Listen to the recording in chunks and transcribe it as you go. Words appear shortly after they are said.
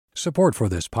Support for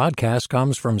this podcast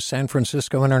comes from San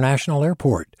Francisco International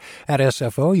Airport. At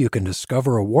SFO, you can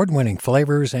discover award-winning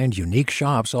flavors and unique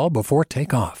shops all before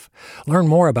takeoff. Learn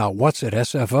more about what's at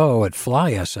SFO at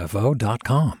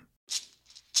flysfo.com.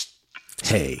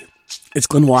 Hey, it's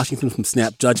Glenn Washington from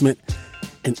Snap Judgment.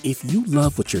 And if you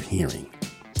love what you're hearing,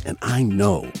 and I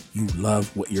know you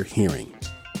love what you're hearing,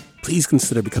 please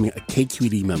consider becoming a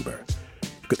KQED member.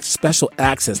 Get special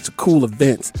access to cool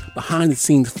events,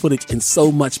 behind-the-scenes footage, and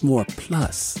so much more.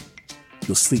 Plus,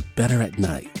 you'll sleep better at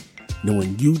night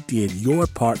knowing you did your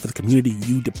part for the community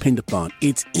you depend upon.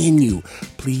 It's in you.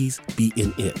 Please be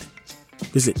in it.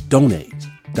 Visit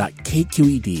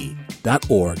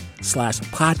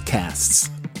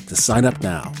donate.kqed.org/podcasts to sign up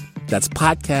now. That's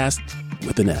podcast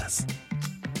with an S.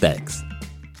 Thanks.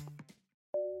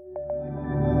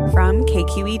 From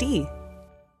KQED.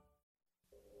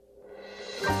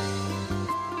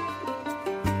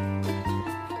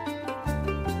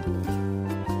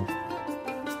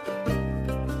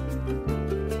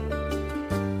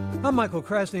 I'm Michael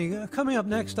Krasny. Coming up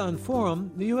next on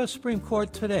Forum, the U.S. Supreme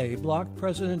Court today blocked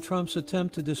President Trump's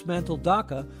attempt to dismantle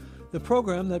DACA, the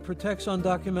program that protects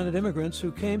undocumented immigrants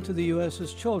who came to the U.S.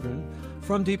 as children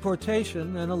from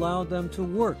deportation and allowed them to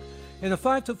work. In a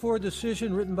 5-4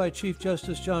 decision written by Chief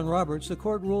Justice John Roberts, the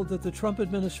court ruled that the Trump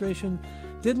administration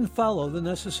didn't follow the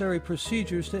necessary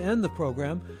procedures to end the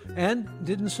program and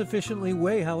didn't sufficiently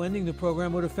weigh how ending the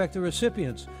program would affect the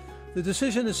recipients. The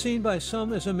decision is seen by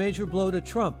some as a major blow to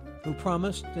Trump, who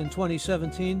promised in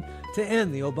 2017 to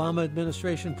end the Obama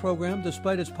administration program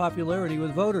despite its popularity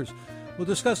with voters. We'll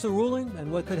discuss the ruling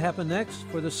and what could happen next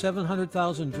for the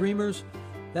 700,000 Dreamers.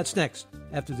 That's next,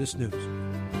 after this news.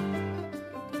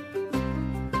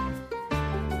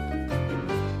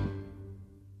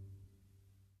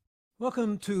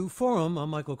 Welcome to Forum. I'm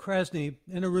Michael Krasny.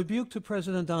 In a rebuke to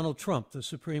President Donald Trump, the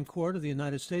Supreme Court of the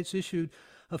United States issued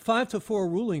a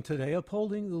 5-4 ruling today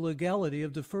upholding the legality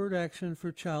of Deferred Action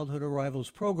for Childhood Arrivals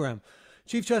program.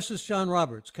 Chief Justice John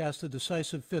Roberts cast a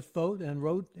decisive fifth vote and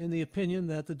wrote in the opinion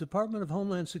that the Department of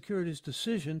Homeland Security's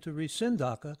decision to rescind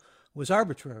DACA was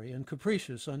arbitrary and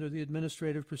capricious under the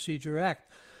Administrative Procedure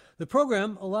Act. The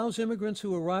program allows immigrants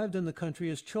who arrived in the country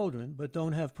as children but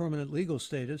don't have permanent legal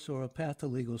status or a path to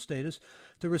legal status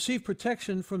to receive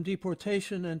protection from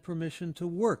deportation and permission to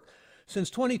work.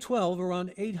 Since 2012,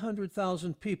 around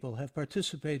 800,000 people have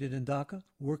participated in DACA,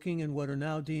 working in what are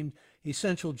now deemed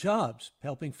essential jobs,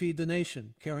 helping feed the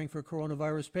nation, caring for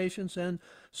coronavirus patients, and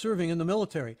serving in the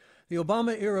military. The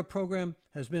Obama-era program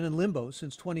has been in limbo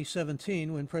since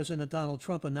 2017, when President Donald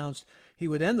Trump announced he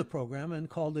would end the program and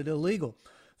called it illegal.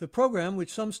 The program,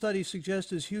 which some studies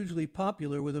suggest is hugely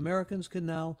popular with Americans, can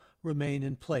now remain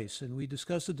in place. And we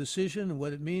discuss the decision and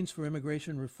what it means for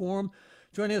immigration reform.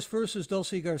 Joining us first is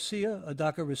Dulce Garcia, a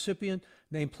DACA recipient,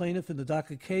 named plaintiff in the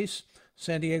DACA case,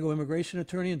 San Diego immigration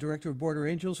attorney and director of Border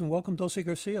Angels. And welcome, Dulce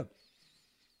Garcia.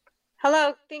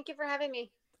 Hello. Thank you for having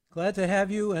me. Glad to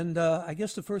have you. And I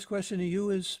guess the first question to you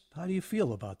is, how do you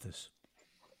feel about this?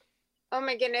 Oh,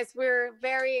 my goodness. We're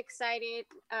very excited.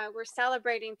 We're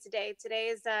celebrating today. Today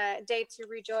is a day to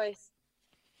rejoice.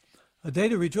 A day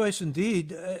to rejoice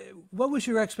indeed. What was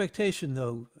your expectation,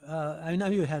 though? I know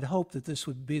you had hoped that this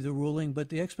would be the ruling, but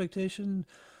the expectation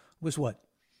was what?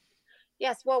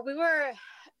 Yes, well,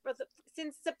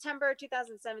 since September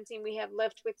 2017, we have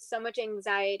lived with so much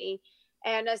anxiety.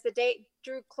 And as the date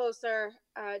drew closer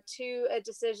to a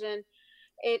decision,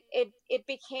 it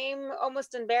became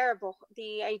almost unbearable.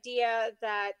 The idea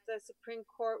that the Supreme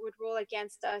Court would rule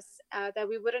against us, that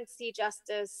we wouldn't see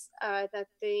justice, that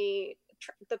the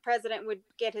president would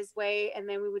get his way and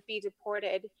then we would be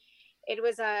deported.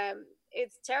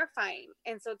 It's terrifying.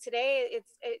 And so today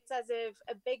it's as if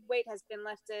a big weight has been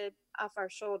lifted off our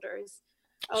shoulders.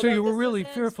 So you were really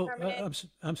fearful.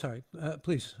 I'm sorry.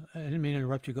 Please. I didn't mean to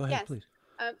interrupt you. Go ahead, yes. Please.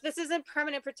 This isn't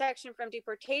permanent protection from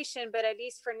deportation, but at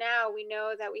least for now, we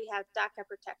know that we have DACA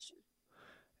protection.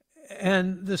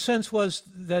 And the sense was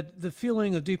that the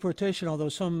feeling of deportation, although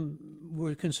some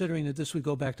were considering that this would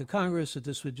go back to Congress, that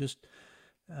this would just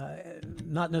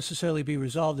not necessarily be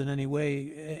resolved in any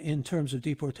way in terms of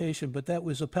deportation, but that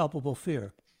was a palpable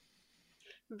fear.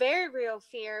 Very real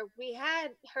fear. We had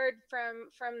heard from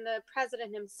the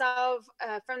president himself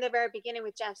from the very beginning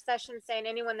with Jeff Sessions saying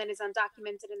anyone that is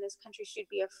undocumented in this country should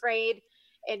be afraid.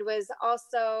 It was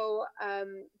also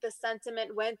the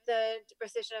sentiment when the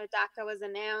rescission of DACA was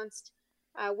announced.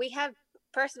 I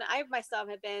myself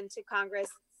have been to Congress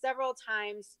several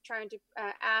times trying to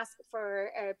ask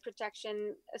for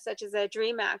protection such as a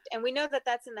DREAM Act. And we know that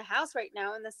that's in the House right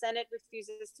now, and the Senate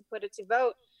refuses to put it to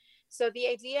vote. So the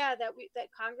idea that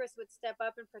Congress would step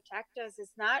up and protect us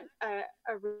is not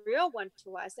a real one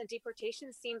to us. And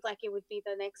deportation seemed like it would be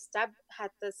the next step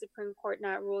had the Supreme Court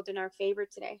not ruled in our favor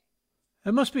today.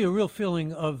 It must be a real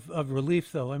feeling of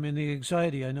relief, though. I mean, the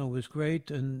anxiety I know was great,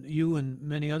 and you and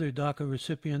many other DACA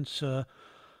recipients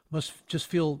must just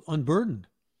feel unburdened.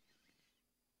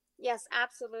 Yes,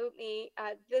 absolutely.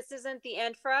 This isn't the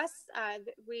end for us.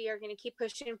 We are going to keep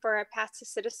pushing for a path to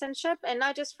citizenship, and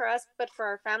not just for us, but for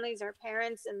our families, our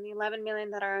parents, and the 11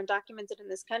 million that are undocumented in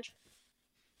this country.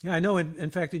 Yeah, I know. In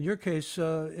fact, in your case,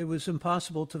 it was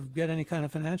impossible to get any kind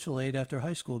of financial aid after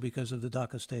high school because of the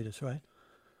DACA status, right?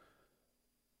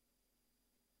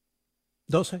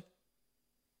 Dulce?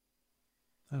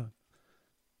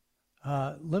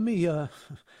 Let me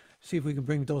see if we can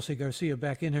bring Dulce Garcia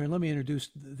back in here. And let me introduce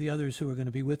the others who are going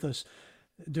to be with us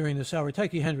during this hour.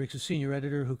 Tyche Hendricks is senior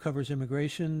editor who covers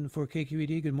immigration for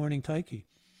KQED. Good morning, Tyche.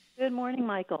 Good morning,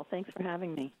 Michael. Thanks for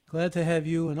having me. Glad to have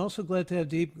you, and also glad to have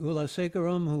Deep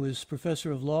Gulasekharam, who is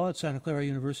professor of law at Santa Clara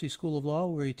University School of Law,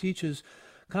 where he teaches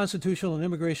constitutional and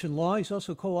immigration law. He's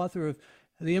also co-author of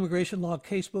the immigration law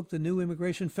casebook, The New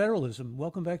Immigration Federalism.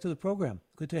 Welcome back to the program.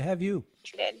 Good to have you.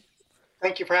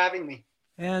 Thank you for having me.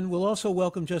 And we'll also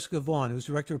welcome Jessica Vaughn, who's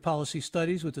Director of Policy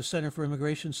Studies with the Center for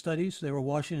Immigration Studies. They're a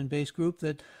Washington-based group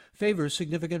that favors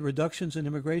significant reductions in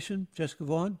immigration. Jessica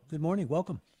Vaughn, good morning.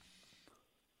 Welcome.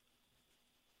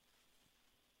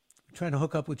 I'm trying to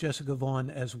hook up with Jessica Vaughn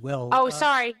as well. Oh,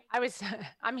 sorry.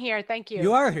 I'm here. Thank you.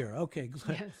 You are here. Okay.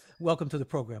 Yes. Welcome to the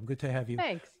program. Good to have you.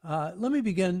 Thanks. Let me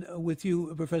begin with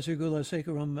you, Professor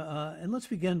Gulasekharam, and let's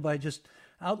begin by just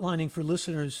outlining for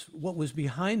listeners what was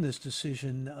behind this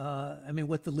decision.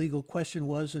 What the legal question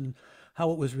was and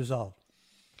how it was resolved.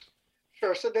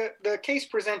 Sure. So the case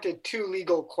presented two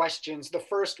legal questions. The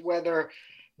first, whether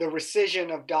the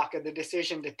rescission of DACA, the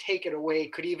decision to take it away,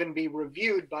 could even be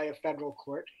reviewed by a federal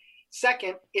court.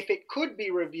 Second, if it could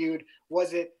be reviewed,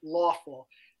 was it lawful?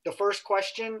 The first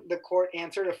question, the court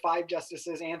answered, or 5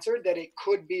 justices answered, that it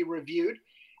could be reviewed.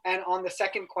 And on the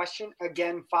second question,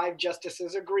 again, 5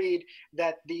 justices agreed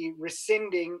that the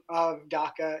rescinding of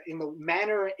DACA in the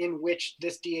manner in which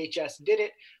this DHS did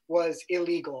it was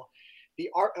illegal.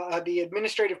 The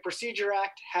Administrative Procedure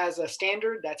Act has a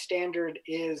standard. That standard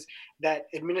is that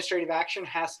administrative action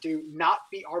has to not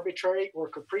be arbitrary or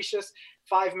capricious.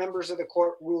 5 members of the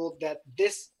court ruled that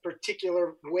this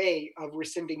particular way of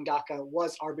rescinding DACA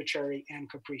was arbitrary and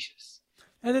capricious.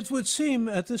 And it would seem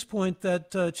at this point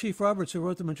that Chief Roberts, who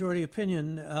wrote the majority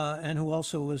opinion and who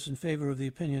also was in favor of the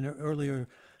opinion earlier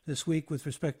this week with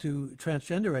respect to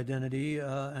transgender identity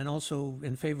and also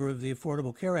in favor of the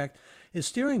Affordable Care Act, is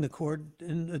steering the court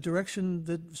in a direction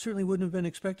that certainly wouldn't have been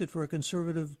expected for a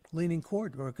conservative-leaning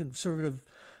court or a conservative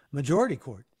majority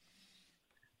court.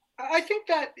 I think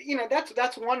that,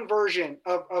 that's one version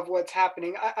of what's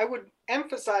happening. I would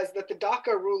emphasize that the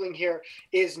DACA ruling here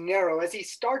is narrow. As he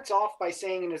starts off by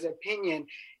saying in his opinion,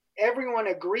 everyone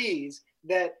agrees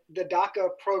that the DACA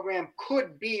program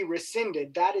could be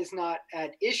rescinded. That is not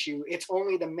at issue. It's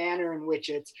only the manner in which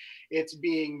it's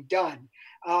being done.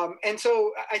 And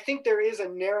so I think there is a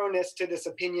narrowness to this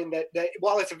opinion that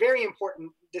while it's a very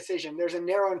important decision, there's a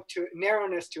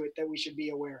narrowness to it that we should be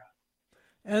aware of.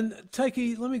 And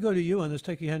Tyche, let me go to you on this.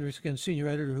 Tyche Hendricks, again, senior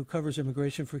editor who covers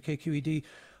immigration for KQED.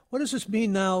 What does this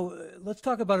mean now? Let's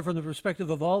talk about it from the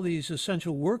perspective of all these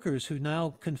essential workers who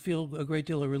now can feel a great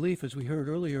deal of relief. As we heard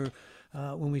earlier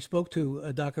when we spoke to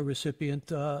a DACA recipient,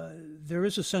 there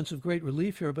is a sense of great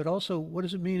relief here, but also what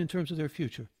does it mean in terms of their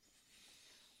future?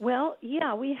 Well,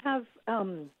 yeah, we have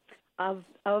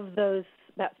of those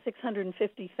about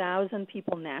 650,000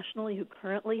 people nationally who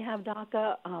currently have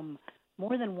DACA.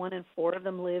 More than 1 in 4 of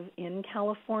them live in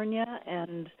California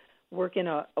and work in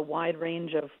a wide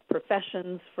range of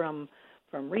professions, from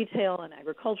retail and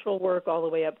agricultural work all the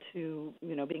way up to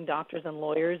being doctors and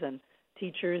lawyers and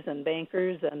teachers and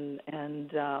bankers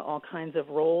and all kinds of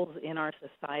roles in our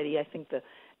society. I think the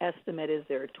estimate is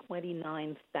there are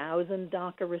 29,000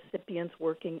 DACA recipients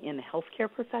working in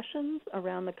healthcare professions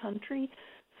around the country.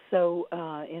 So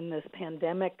in this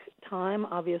pandemic time,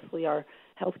 obviously our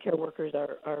healthcare workers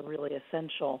are really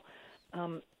essential.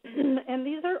 And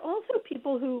these are also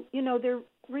people who, they're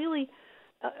really,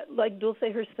 like Dulce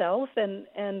herself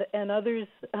and others,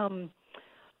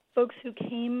 folks who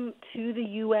came to the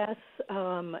U.S.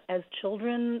 As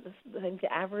children. I think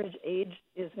the average age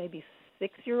is maybe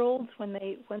 6-year-olds when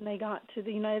they got to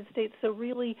the United States. So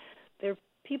really, they're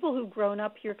people who've grown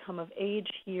up here, come of age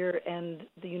here, and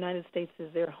the United States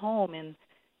is their home in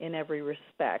every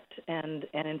respect. And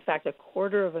in fact,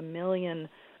 250,000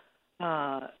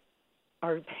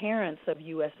 are parents of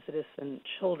U.S. citizen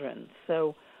children.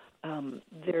 So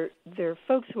they're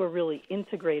folks who are really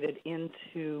integrated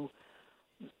into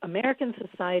American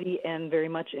society and very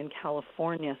much in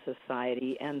California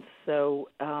society, and so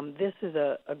this is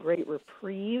a great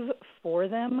reprieve for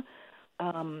them.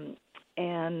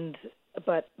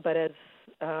 But as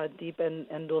Deep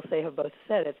and Dulce have both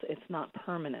said, it's not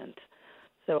permanent.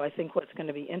 So I think what's going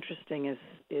to be interesting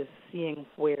is seeing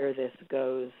where this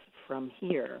goes from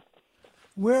here.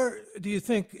 Where do you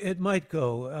think it might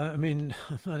go? I mean,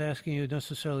 I'm not asking you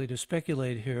necessarily to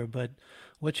speculate here, but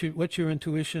what's your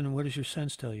intuition and what does your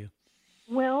sense tell you?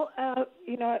 Well,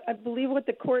 I believe what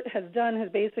the court has done has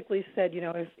basically said,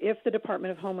 if the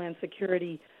Department of Homeland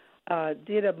Security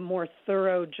did a more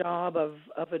thorough job of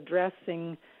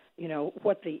addressing,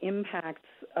 what the impacts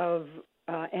of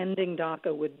ending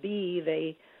DACA would be,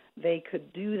 they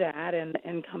could do that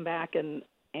and come back and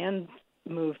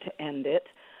move to end it.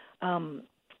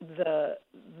 The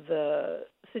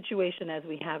situation as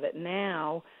we have it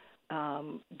now,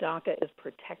 DACA is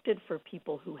protected for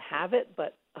people who have it,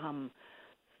 but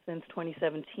since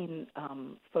 2017,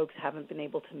 folks haven't been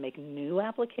able to make new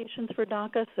applications for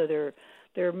DACA. So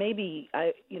there may be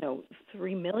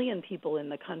 3 million people in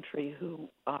the country who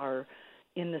are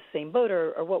in the same boat,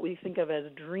 or what we think of as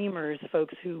dreamers,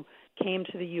 folks who came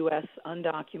to the U.S.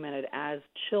 undocumented as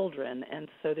children. And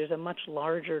so there's a much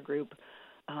larger group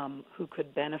who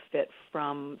could benefit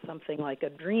from something like a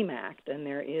DREAM Act. And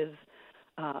there is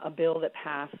a bill that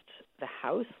passed the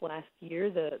House last year,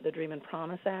 the Dream and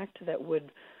Promise Act, that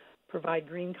would provide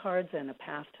green cards and a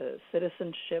path to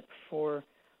citizenship for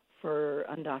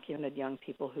undocumented young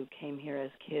people who came here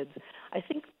as kids. I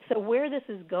think so. Where this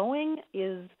is going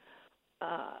is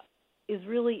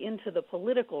really into the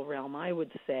political realm, I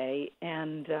would say.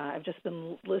 And I've just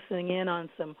been listening in on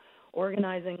some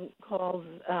organizing calls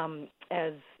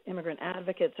as immigrant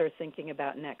advocates are thinking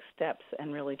about next steps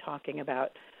and really talking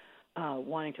about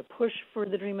wanting to push for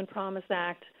the Dream and Promise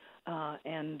Act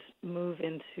and move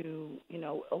into,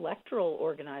 electoral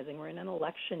organizing. We're in an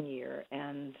election year,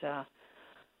 and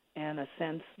a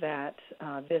sense that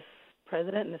this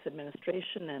president and this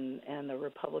administration and the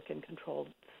Republican-controlled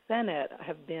Senate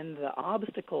have been the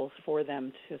obstacles for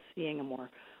them to seeing a more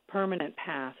permanent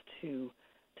path to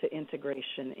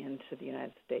integration into the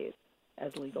United States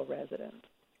as legal residents.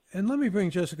 And let me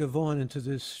bring Jessica Vaughn into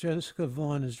this. Jessica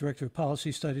Vaughn is Director of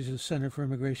Policy Studies at the Center for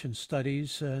Immigration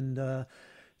Studies. And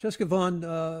Jessica Vaughn,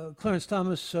 Clarence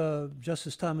Thomas,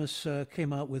 Justice Thomas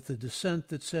came out with a dissent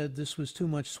that said this was too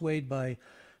much swayed by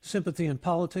sympathy and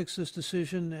politics, this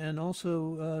decision, and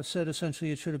also said essentially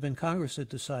it should have been Congress that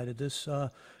decided this.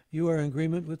 You are in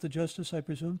agreement with the justice, I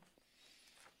presume?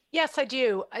 Yes, I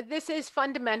do. This is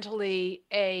fundamentally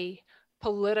a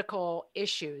political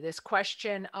issue, this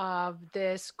question of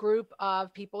this group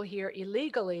of people here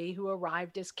illegally who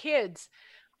arrived as kids.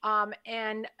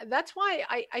 And that's why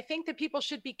I think that people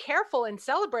should be careful in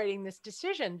celebrating this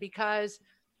decision, because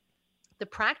the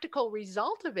practical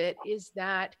result of it is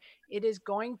that it is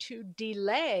going to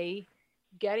delay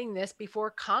getting this before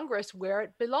Congress where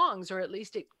it belongs, or at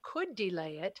least it could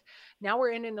delay it. Now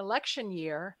we're in an election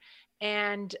year,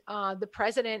 and the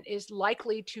president is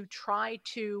likely to try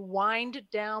to wind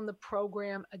down the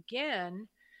program again,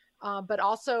 but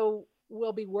also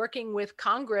will be working with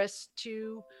Congress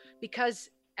because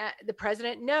the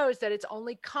president knows that it's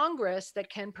only Congress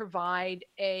that can provide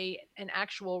an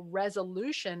actual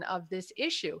resolution of this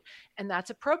issue, and that's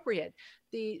appropriate.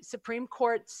 The Supreme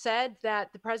Court said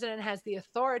that the president has the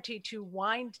authority to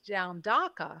wind down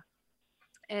DACA,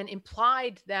 and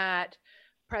implied that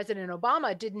President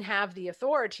Obama didn't have the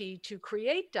authority to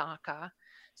create DACA.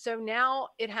 So now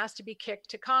it has to be kicked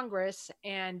to Congress,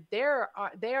 and they are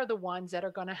the ones that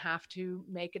are going to have to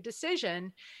make a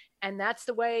decision. And that's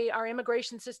the way our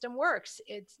immigration system works.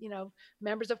 It's,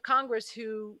 members of Congress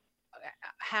who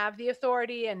have the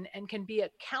authority and can be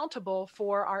accountable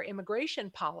for our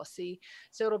immigration policy.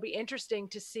 So it'll be interesting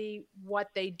to see what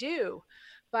they do.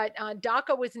 But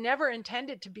DACA was never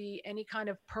intended to be any kind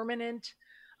of permanent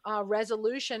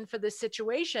resolution for this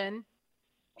situation.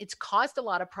 It's caused a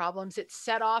lot of problems. It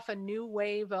set off a new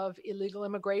wave of illegal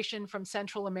immigration from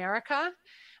Central America,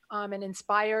 and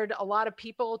inspired a lot of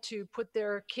people to put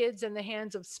their kids in the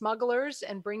hands of smugglers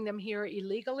and bring them here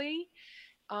illegally.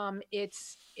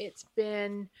 It's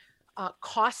been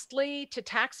costly to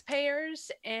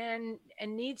taxpayers and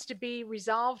needs to be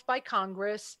resolved by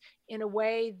Congress in a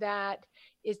way that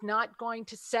is not going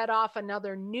to set off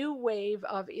another new wave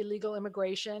of illegal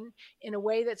immigration, in a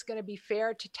way that's going to be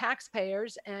fair to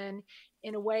taxpayers, and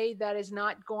in a way that is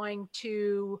not going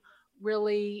to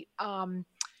really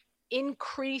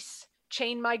increase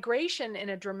chain migration in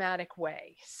a dramatic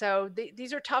way. So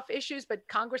these are tough issues, but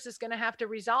Congress is going to have to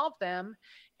resolve them.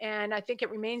 And I think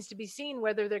it remains to be seen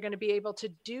whether they're going to be able to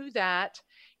do that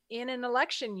in an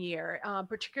election year,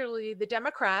 particularly the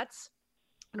Democrats.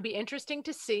 It'll be interesting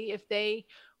to see if they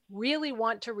really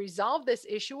want to resolve this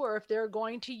issue or if they're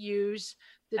going to use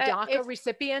the DACA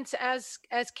recipients as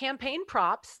campaign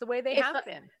props the way they have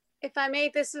been. If I may,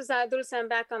 this is Dulce, I'm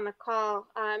back on the call.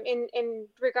 In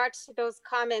regards to those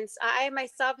comments, I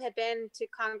myself have been to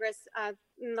Congress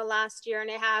in the last year, and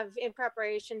I have in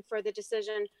preparation for the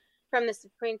decision from the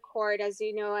Supreme Court. As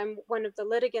you know, I'm one of the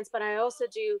litigants, but I also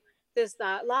do this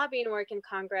lobbying work in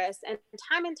Congress. And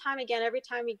time again, every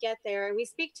time we get there, and we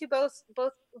speak to both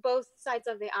sides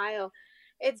of the aisle,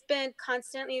 it's been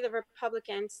constantly the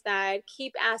Republicans that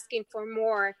keep asking for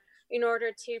more in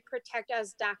order to protect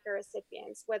us DACA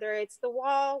recipients, whether it's the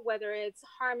wall, whether it's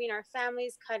harming our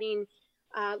families, cutting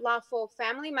lawful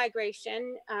family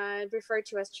migration, referred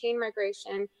to as chain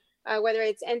migration, whether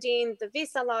it's ending the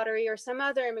visa lottery or some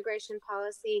other immigration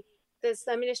policy. This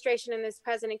administration and this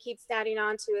president keeps adding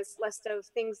on to this list of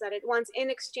things that it wants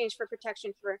in exchange for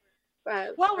protection for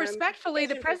respectfully,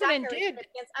 the president did.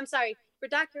 I'm sorry, for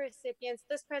DACA recipients,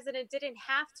 this president didn't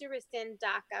have to rescind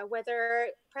DACA,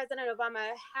 whether President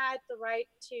Obama had the right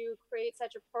to create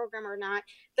such a program or not.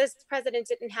 This president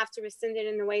didn't have to rescind it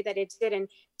in the way that it did, and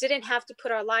didn't have to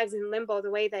put our lives in limbo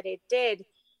the way that it did.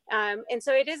 And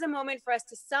so it is a moment for us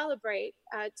to celebrate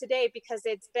today, because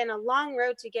it's been a long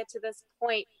road to get to this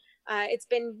point. It's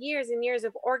been years and years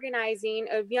of organizing,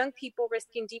 of young people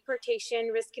risking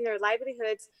deportation, risking their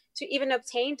livelihoods to even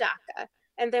obtain DACA.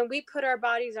 And then we put our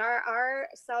bodies,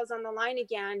 ourselves on the line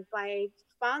again by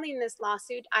filing this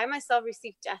lawsuit. I myself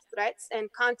received death threats and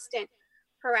constant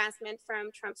harassment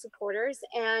from Trump supporters.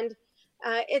 And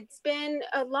it's been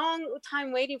a long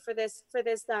time waiting for this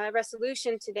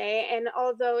resolution today. And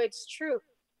although it's true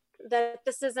that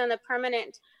this isn't a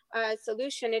permanent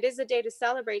solution, it is a day to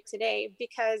celebrate today,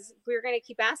 because we're going to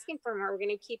keep asking for more. We're going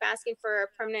to keep asking for a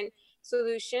permanent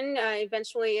solution,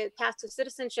 eventually a path to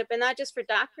citizenship, and not just for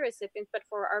DACA recipients, but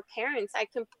for our parents. I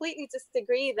completely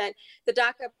disagree that the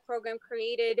DACA program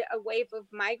created a wave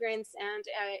of migrants and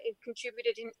it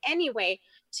contributed in any way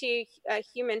to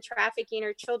human trafficking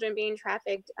or children being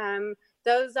trafficked.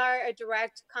 Those are a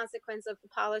direct consequence of the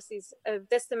policies of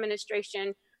this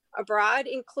administration abroad,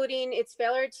 including its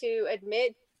failure to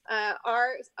admit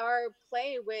our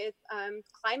play with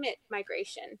climate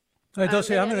migration. All right,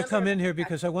 Dulce, I'm going to come in here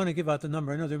because I want to give out the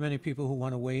number. I know there are many people who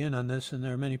want to weigh in on this, and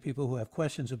there are many people who have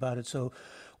questions about it. So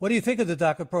what do you think of the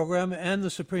DACA program and the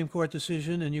Supreme Court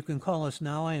decision? And you can call us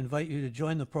now. I invite you to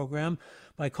join the program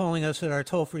by calling us at our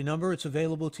toll-free number. It's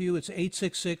available to you. It's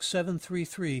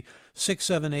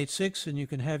 866-733-6786, and you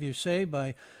can have your say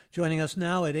by joining us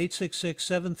now at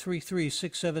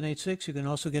 866-733-6786. You can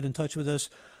also get in touch with us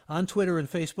on Twitter and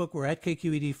Facebook. We're at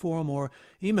KQED Forum, or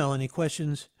email any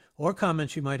questions or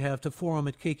comments you might have to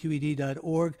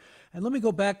forum@kqed.org. And let me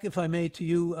go back, if I may, to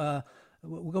you.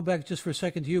 We'll go back just for a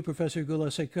second to you, Professor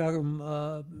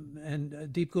Gulasekaram,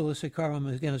 and Deep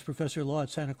Gulasekaram, again, is Professor of Law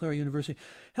at Santa Clara University.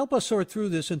 Help us sort through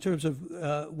this in terms of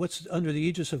what's under the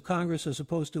aegis of Congress as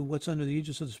opposed to what's under the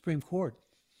aegis of the Supreme Court.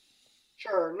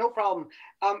 Sure, no problem.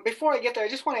 Before I get there, I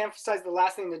just want to emphasize the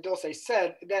last thing that Dulce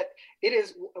said, that it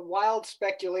is wild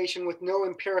speculation with no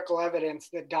empirical evidence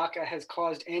that DACA has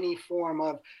caused any form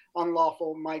of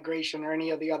unlawful migration or any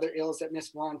of the other ills that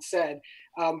Ms. Vaughn said.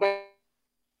 But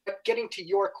getting to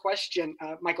your question,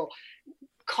 Michael,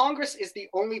 Congress is the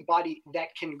only body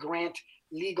that can grant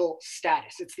legal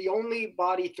status. It's the only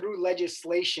body through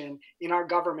legislation in our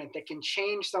government that can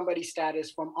change somebody's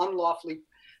status from unlawfully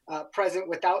present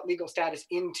without legal status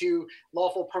into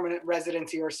lawful permanent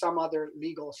residency or some other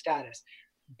legal status.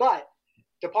 But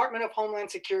Department of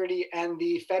Homeland Security and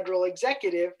the federal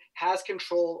executive has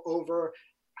control over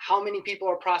how many people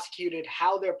are prosecuted,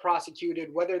 how they're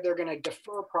prosecuted, whether they're going to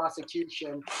defer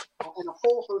prosecution, and a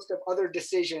whole host of other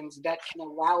decisions that can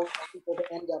allow people to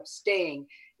end up staying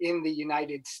in the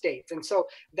United States. And so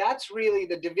that's really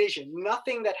the division.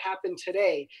 Nothing that happened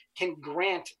today can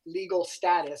grant legal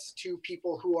status to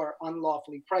people who are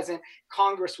unlawfully present.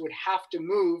 Congress would have to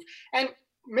move. And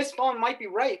Ms. Vaughn might be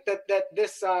right that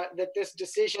this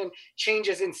decision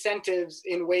changes incentives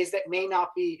in ways that may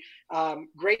not be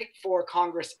great for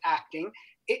Congress acting.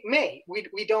 It may.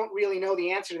 We don't really know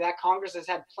the answer to that. Congress has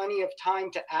had plenty of time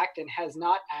to act and has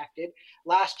not acted.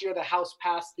 Last year, the House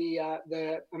passed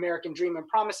the American Dream and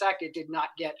Promise Act. It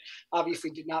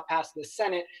obviously did not pass the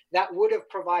Senate. That would have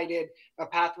provided a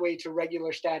pathway to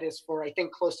regular status for, I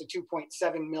think, close to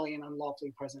 2.7 million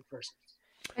unlawfully present persons.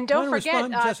 And don't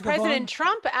respond, forget, Jessica President Vaughn?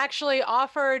 Trump actually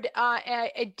offered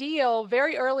a deal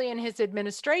very early in his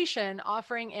administration,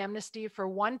 offering amnesty for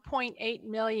 1.8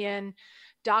 million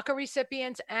DACA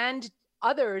recipients and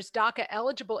others, DACA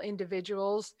eligible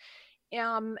individuals,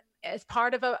 as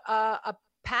part of a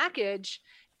package.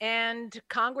 And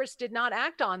Congress did not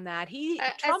act on that.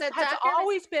 Trump has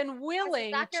always been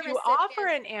willing to offer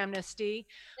an amnesty,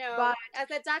 but as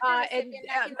a DACA recipient,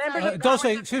 members of Dulce,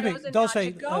 Congress excuse me, have chosen Dulce, not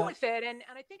to go with it. And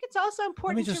I think it's also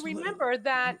important to remember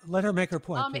that let her make her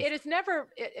point. it is never.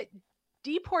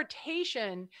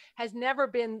 Deportation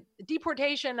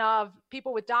of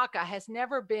people with DACA has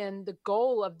never been the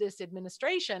goal of this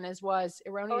administration, as was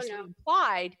erroneously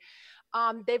implied.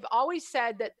 They've always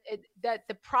said that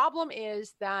the problem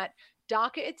is that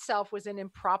DACA itself was an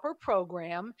improper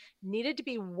program, needed to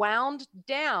be wound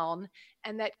down,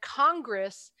 and that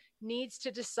Congress needs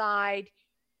to decide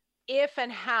if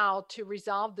and how to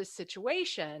resolve this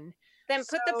situation. Then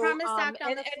put the Promise Act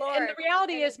on the floor. And the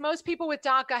reality is most people with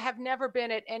DACA have never been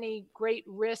at any great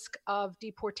risk of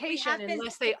deportation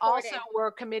unless they also were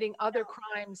committing other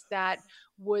crimes that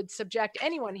would subject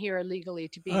anyone here illegally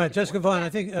to being All right, deported. Jessica Vaughn, I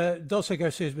think Dulce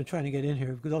Garcia has been trying to get in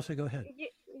here. Dulce, go ahead.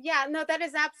 Yeah, no, that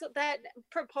is absolute. That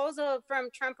proposal from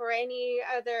Trump or any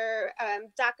other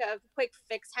DACA quick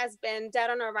fix has been dead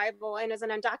on arrival. And as an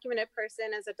undocumented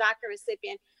person, as a DACA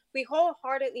recipient, we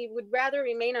wholeheartedly would rather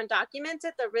remain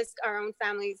undocumented than risk our own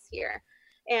families here.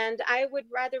 And I would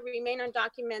rather remain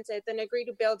undocumented than agree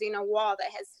to building a wall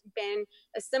that has been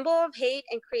a symbol of hate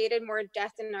and created more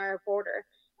death in our border.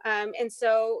 And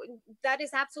so that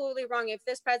is absolutely wrong. If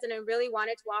this president really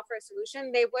wanted to offer a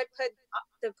solution, they would put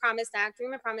the Promise Act,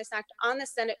 Dream of Promise Act, on the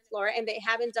Senate floor, and they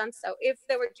haven't done so. If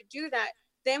they were to do that,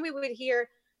 then we would hear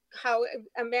how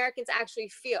Americans actually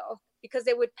feel, because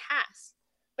they would pass.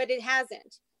 But it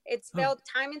hasn't. It's failed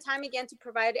time and time again to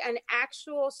provide an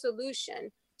actual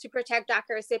solution to protect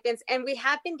DACA recipients. And we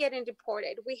have been getting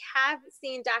deported. We have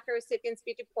seen DACA recipients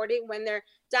be deported when their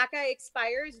DACA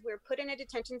expires. We're put in a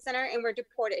detention center and we're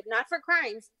deported, not for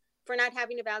crimes, for not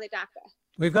having a valid DACA.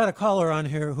 We've got a caller on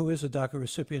here who is a DACA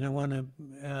recipient. I want to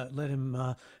let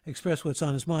him express what's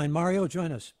on his mind. Mario,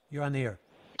 join us. You're on the air.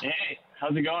 Hey,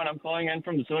 how's it going? I'm calling in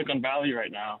from the Silicon Valley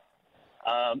right now.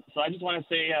 So I just want to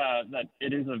say that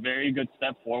it is a very good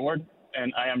step forward,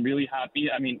 and I am really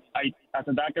happy. I mean, as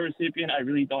a DACA recipient, I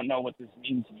really don't know what this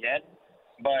means yet,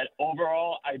 but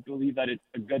overall, I believe that it's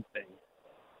a good thing.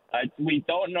 We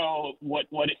don't know what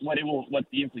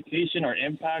the implication or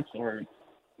impacts or,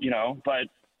 but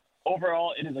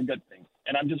overall, it is a good thing.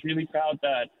 And I'm just really proud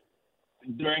that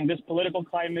during this political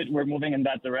climate, we're moving in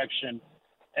that direction.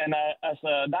 And as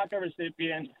a DACA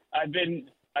recipient, I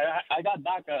got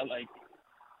DACA like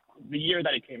the year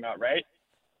that it came out, right?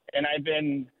 And I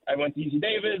went to UC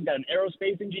Davis, got an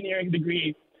aerospace engineering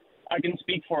degree. I can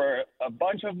speak for a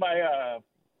bunch of my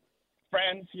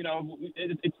friends.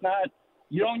 It's not,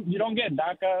 you don't get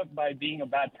DACA by being a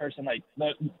bad person. Like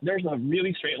there's a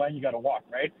really straight line you got to walk,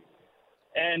 right?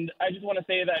 And I just want to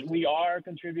say that we are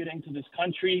contributing to this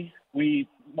country.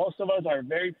 Most of us are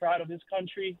very proud of this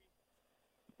country.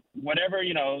 Whatever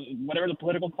the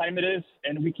political climate is,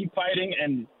 and we keep fighting,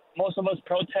 and most of us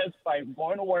protest by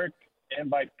going to work and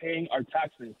by paying our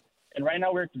taxes. And right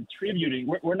now we're contributing.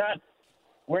 We're not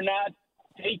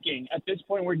taking. At this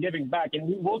point, we're giving back, and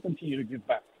we will continue to give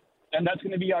back. And that's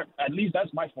going to be at least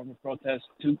that's my form of protest,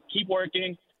 to keep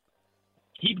working,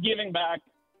 keep giving back,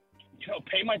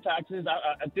 pay my taxes.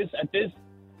 At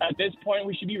this point,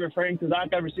 we should be referring to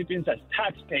DACA recipients as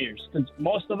taxpayers, because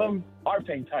most of them are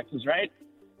paying taxes, right?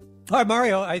 All right,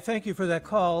 Mario, I thank you for that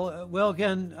call. Well,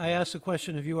 again, I asked the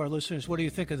question of you, our listeners, what do you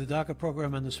think of the DACA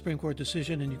program and the Supreme Court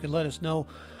decision? And you can let us know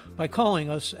by calling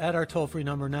us at our toll-free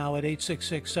number now at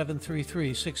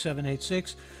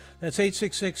 866-733-6786. That's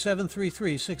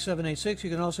 866-733-6786. You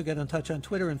can also get in touch on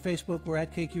Twitter and Facebook. We're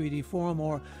at KQED Forum,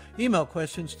 or email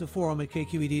questions to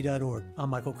forum@kqed.org. I'm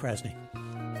Michael Krasny.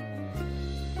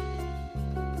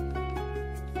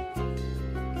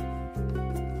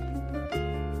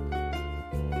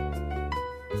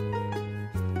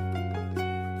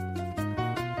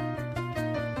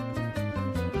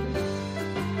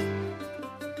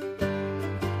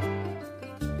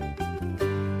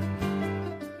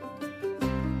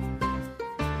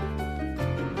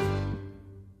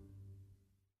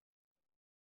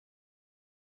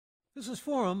 This is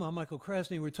Forum. I'm Michael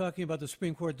Krasny. We're talking about the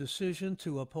Supreme Court decision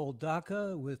to uphold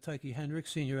DACA with Tyche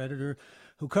Hendricks, senior editor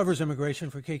who covers immigration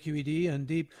for KQED, and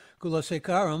Deep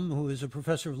Kulasekaram, who is a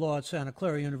professor of law at Santa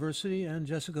Clara University, and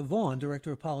Jessica Vaughn,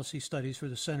 director of policy studies for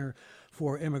the Center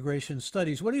for Immigration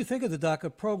Studies. What do you think of the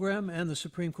DACA program and the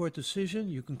Supreme Court decision?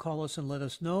 You can call us and let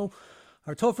us know.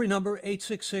 Our toll-free number,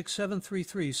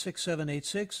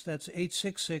 866-733-6786. That's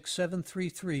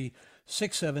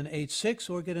 866-733-6786.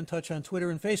 Or get in touch on Twitter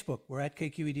and Facebook. We're at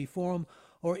KQED Forum,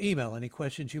 or email any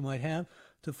questions you might have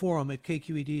to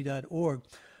forum@kqed.org.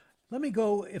 Let me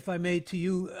go, if I may, to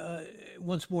you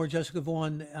once more, Jessica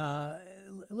Vaughn.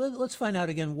 Let's find out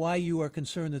again why you are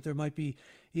concerned that there might be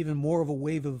even more of a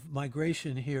wave of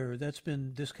migration here. That's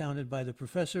been discounted by the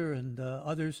professor and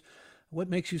others. What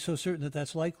makes you so certain that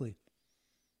that's likely?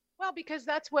 Well, because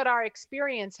that's what our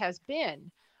experience has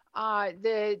been.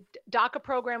 The DACA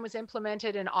program was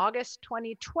implemented in August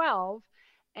 2012,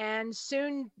 and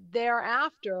soon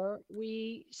thereafter,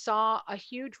 we saw a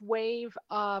huge wave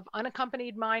of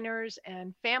unaccompanied minors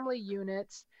and family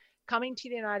units coming to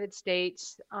the United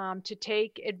States to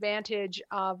take advantage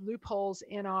of loopholes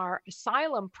in our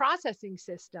asylum processing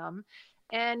system,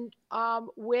 and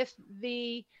with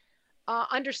the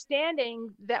understanding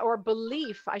that, or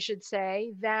belief, I should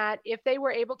say, that if they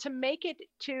were able to make it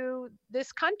to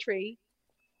this country,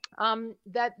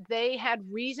 that they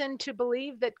had reason to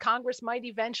believe that Congress might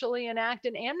eventually enact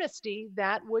an amnesty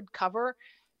that would cover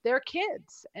their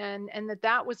kids, and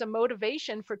that was a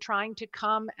motivation for trying to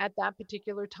come at that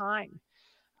particular time.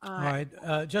 All right.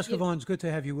 Jessica Vaughn, it's good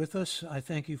to have you with us. I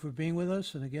thank you for being with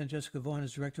us. And again, Jessica Vaughn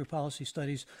is Director of Policy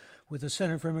Studies with the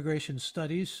Center for Immigration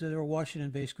Studies. They're a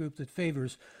Washington-based group that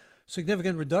favors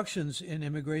significant reductions in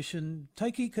immigration.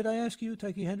 Tyche, could I ask you,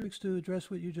 Tyche Hendricks, to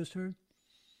address what you just heard?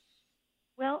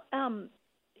 Well,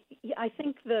 I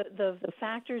think the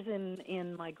factors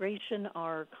in migration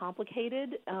are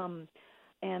complicated.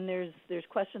 And there's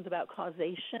questions about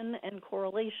causation and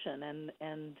correlation,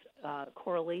 and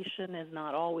correlation is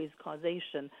not always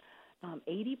causation.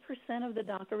 80% of the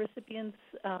DACA recipients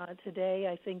today,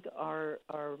 I think, are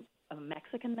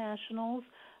Mexican nationals.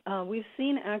 We've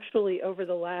seen actually over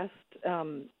the last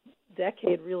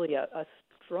decade really a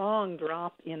strong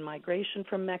drop in migration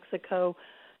from Mexico,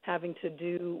 having to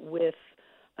do with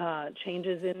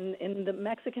changes in the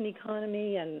Mexican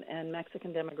economy and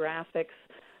Mexican demographics.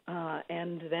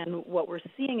 And then what we're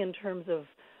seeing in terms of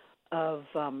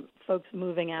folks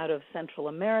moving out of Central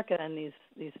America and these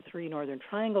three Northern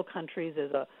Triangle countries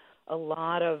is a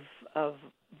lot of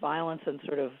violence and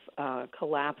sort of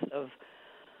collapse of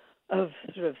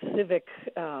sort of civic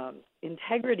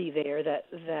integrity there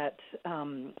that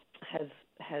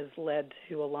has led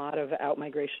to a lot of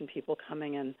out-migration people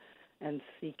coming and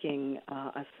seeking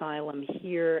asylum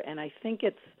here. And I think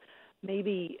it's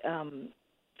maybe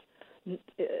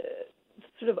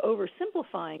sort of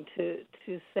oversimplifying to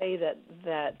say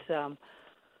that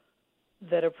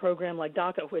a program like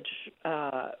DACA, which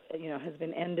has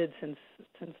been ended since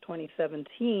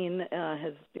 2017,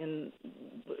 has been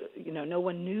no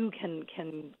one new can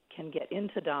get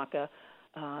into DACA,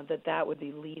 that would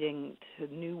be leading to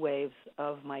new waves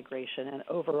of migration, and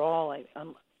overall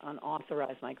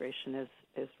unauthorized migration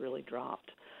is really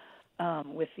dropped,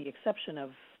 with the exception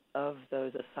of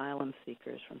those asylum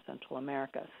seekers from Central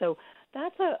America. So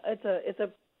it's a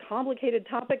complicated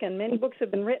topic, and many books have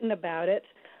been written about it.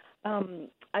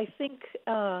 I think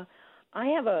I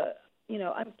have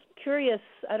I'm curious.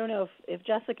 I don't know if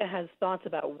Jessica has thoughts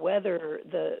about whether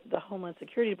the Homeland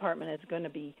Security Department is going to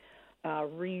be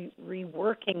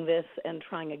reworking this and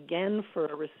trying again for a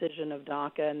rescission of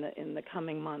DACA in the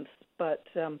coming months. But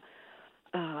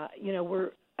I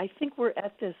think we're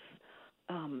at this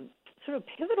sort of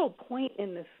pivotal point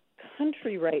in this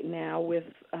country right now with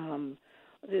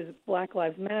these Black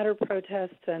Lives Matter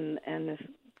protests and this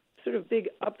sort of big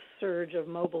upsurge of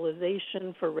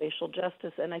mobilization for racial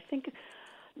justice. And I think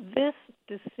this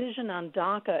decision on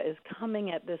DACA is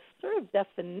coming at this sort of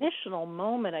definitional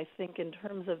moment, I think, in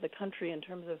terms of the country, in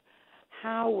terms of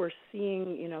how we're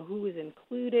seeing, who is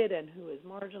included and who is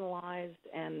marginalized.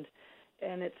 And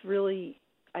it's really,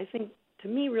 I think, to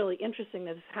me, really interesting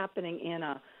that it's happening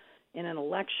in an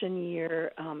election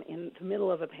year, in the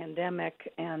middle of a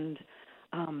pandemic, and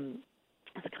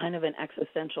it's kind of an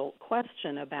existential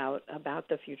question about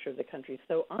the future of the country.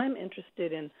 So I'm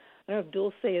interested in, I don't know if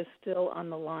Dulce is still on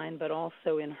the line, but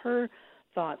also in her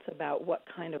thoughts about what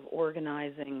kind of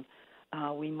organizing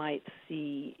we might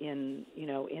see in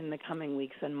the coming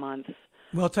weeks and months.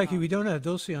 Well, Tyche, we don't have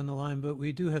Dulce on the line, but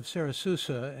we do have Sarah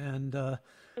Sousa, and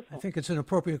I think it's an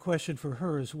appropriate question for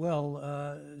her as well.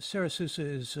 Sarah Sousa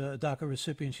is a DACA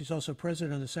recipient. She's also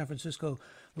president of the San Francisco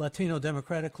Latino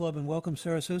Democratic Club. And welcome,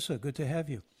 Sarah Sousa. Good to have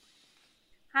you.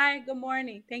 Hi, good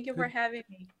morning. Thank you for having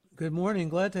me. Good morning.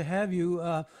 Glad to have you.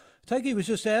 Tyche was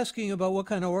just asking about what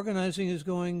kind of organizing is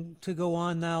going to go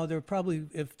on now. There probably,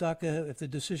 if the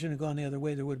decision had gone the other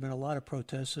way, there would have been a lot of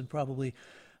protests and probably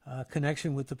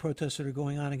connection with the protests that are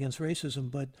going on against racism.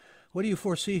 But what do you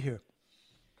foresee here?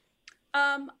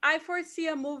 I foresee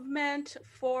a movement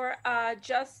for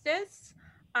justice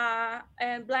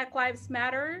and Black Lives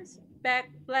Matters,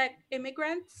 Black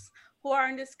immigrants who are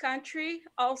in this country,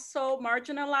 also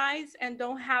marginalized and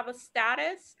don't have a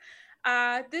status.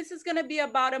 This is going to be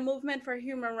about a movement for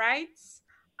human rights.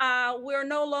 We're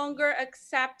no longer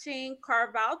accepting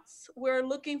carve-outs. We're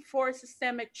looking for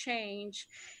systemic change.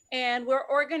 And we're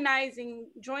organizing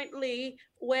jointly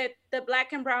with the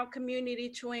Black and Brown community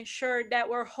to ensure that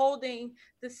we're holding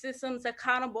the systems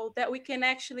accountable, that we can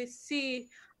actually see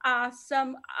a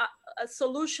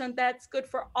solution that's good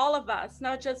for all of us,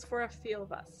 not just for a few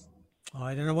of us. All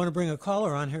right, and I want to bring a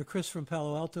caller on here, Chris from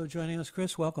Palo Alto joining us.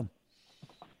 Chris, welcome.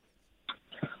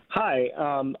 Hi,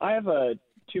 I have a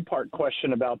two-part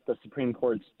question about the Supreme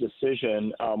Court's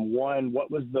decision. One, what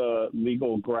was the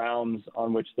legal grounds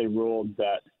on which they ruled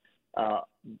that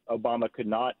Obama could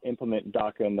not implement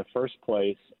DACA in the first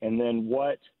place? And then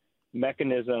what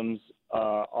mechanisms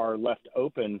are left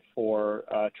open for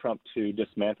Trump to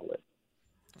dismantle it?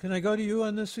 Can I go to you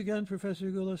on this again,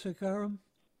 Professor Gulasekaram?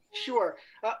 Sure.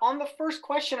 On the first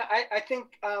question, I think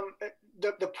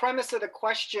the premise of the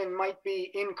question might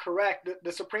be incorrect.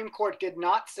 The Supreme Court did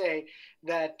not say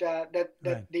that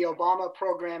the Obama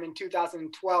program in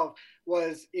 2012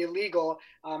 was illegal.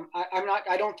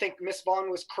 I don't think Ms.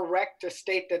 Vaughn was correct to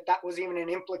state that was even an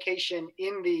implication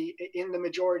in the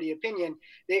majority opinion.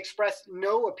 They expressed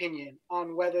no opinion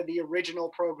on whether the original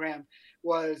program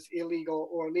was illegal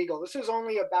or legal. This is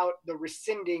only about the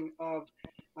rescinding of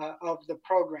the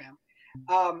program.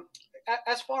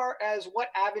 As far as what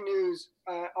avenues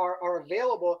are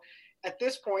available, at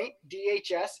this point,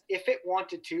 DHS, if it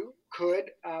wanted to, could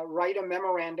write a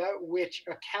memoranda which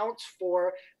accounts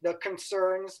for the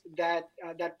concerns that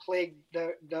plagued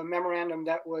the memorandum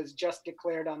that was just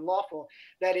declared unlawful.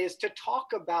 That is, to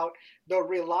talk about the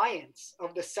reliance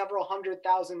of the several hundred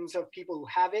thousands of people who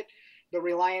have it, the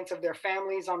reliance of their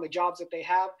families on the jobs that they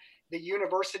have, the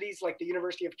universities like the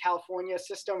University of California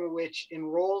system, which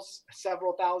enrolls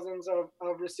several thousands of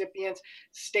recipients,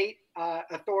 state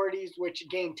authorities which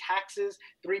gain taxes,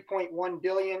 3.1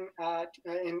 billion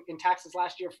in taxes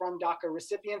last year from DACA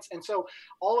recipients. And so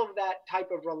all of that type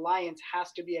of reliance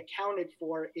has to be accounted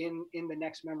for in the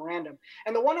next memorandum.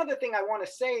 And the one other thing I want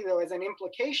to say, though, as an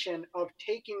implication of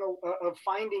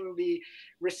finding the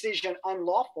rescission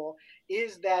unlawful,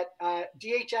 is that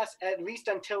DHS, at least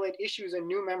until it issues a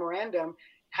new memorandum,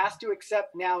 has to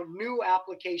accept now new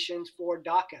applications for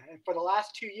DACA. And for the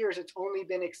last 2 years, it's only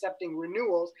been accepting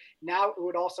renewals. Now it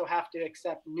would also have to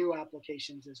accept new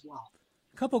applications as well.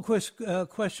 A couple of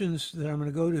questions that I'm going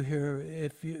to go to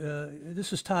here.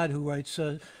 This is Todd who writes,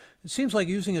 it seems like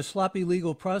using a sloppy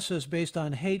legal process based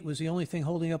on hate was the only thing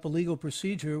holding up a legal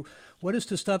procedure. What is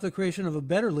to stop the creation of a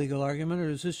better legal argument, or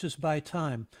is this just buy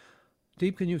time?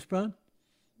 Deep, can you respond?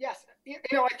 Yes.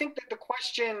 I think that the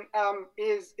question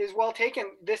is well taken.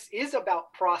 This is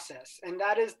about process, and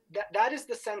that is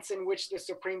the sense in which the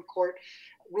Supreme Court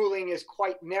ruling is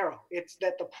quite narrow. It's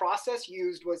that the process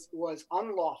used was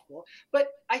unlawful, but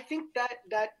I think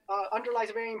that underlies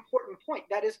a very important point.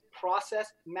 That is,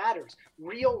 process matters.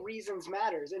 Real reasons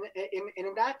matters, and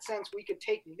in that sense, we could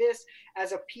take this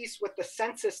as a piece with the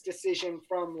census decision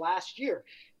from last year.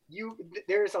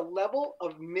 There is a level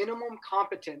of minimum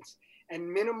competence and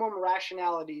minimum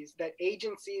rationalities that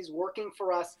agencies working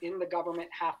for us in the government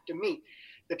have to meet.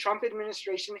 The Trump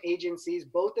administration agencies,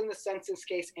 both in the census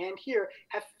case and here,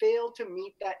 have failed to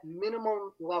meet that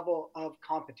minimum level of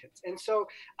competence. And so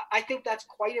I think that's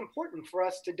quite important for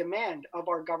us to demand of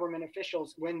our government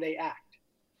officials when they act.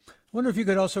 I wonder if you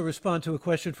could also respond to a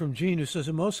question from Gene, who says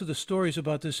in most of the stories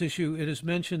about this issue, it is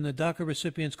mentioned that DACA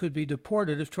recipients could be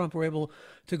deported if Trump were able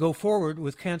to go forward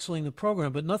with canceling the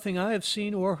program. But nothing I have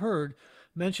seen or heard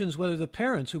mentions whether the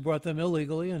parents who brought them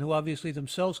illegally and who obviously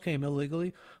themselves came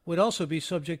illegally would also be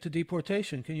subject to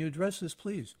deportation. Can you address this,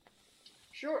 please?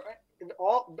 Sure.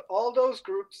 All those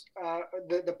groups,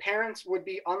 the parents would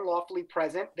be unlawfully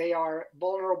present. They are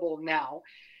vulnerable now.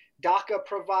 DACA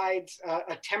provides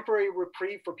a temporary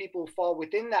reprieve for people who fall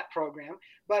within that program.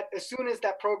 But as soon as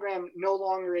that program no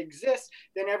longer exists,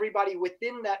 then everybody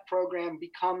within that program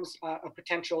becomes a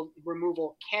potential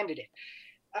removal candidate.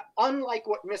 Unlike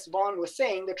what Ms. Vaughn was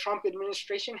saying, the Trump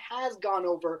administration has gone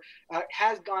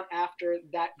after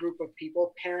that group of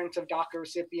people, parents of DACA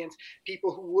recipients,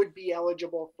 people who would be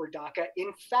eligible for DACA.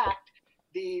 In fact,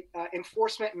 the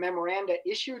enforcement memoranda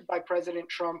issued by President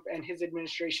Trump and his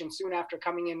administration soon after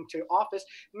coming into office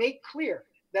make clear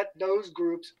that those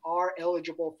groups are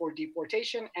eligible for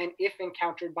deportation and, if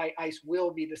encountered by ICE,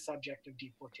 will be the subject of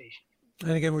deportation.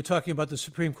 And again, we're talking about the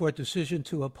Supreme Court decision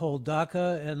to uphold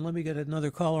DACA. And let me get another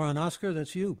caller on. Oscar,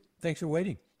 that's you. Thanks for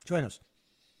waiting. Join us.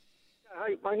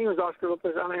 Hi, my name is Oscar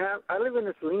Lopez. I live in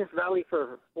the Salinas Valley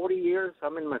for 40 years.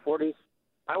 I'm in my 40s.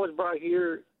 I was brought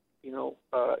here,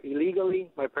 illegally.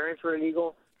 My parents were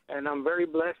illegal, and I'm very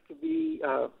blessed to be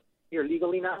here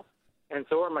legally now, and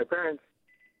so are my parents.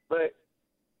 But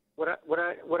what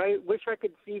I wish I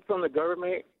could see from the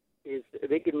government is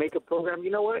they could make a program. You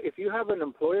know what? If you have an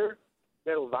employer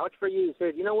that will vouch for you,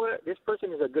 says, you know what, this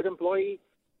person is a good employee,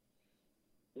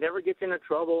 never gets into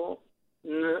trouble,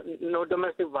 no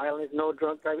domestic violence, no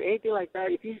drunk driving, anything like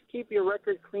that. If you keep your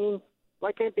record clean,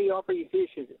 why can't they offer you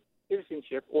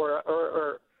citizenship or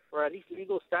at least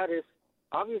legal status?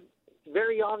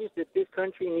 Very obvious that this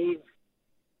country needs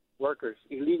workers,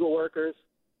 illegal workers,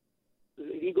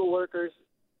 legal workers.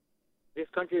 This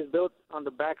country is built on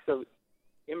the backs of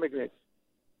immigrants.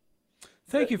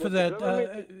 Thank you for that.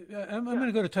 I'm going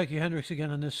to go to Tucky Hendricks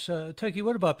again on this. Tucky,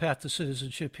 what about path to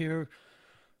citizenship here?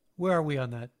 Where are we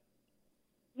on that?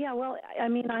 Yeah, well, I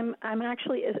mean, I'm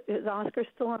actually, is Oscar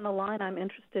still on the line? I'm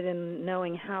interested in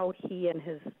knowing how he and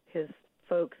his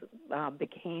folks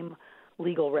became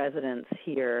legal residents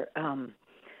here.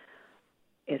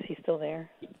 Is he still there?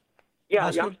 Yeah,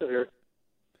 I'm still here.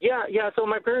 Yeah. So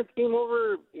my parents came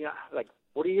over, like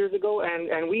 40 years ago,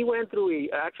 and we went through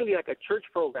actually a church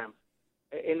program.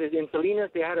 In Salinas,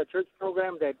 they had a church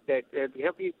program that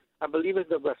helped you. I believe it's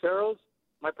the Braceros.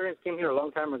 My parents came here a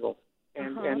long time ago,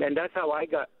 and that's how I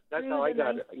got. That's how I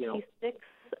got. 1986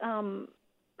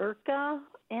 IRCA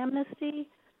amnesty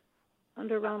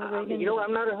under Ronald Reagan.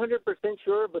 I'm not 100%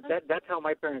 sure, but that's how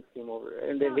my parents came over,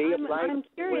 and then they applied. I'm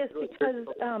curious because,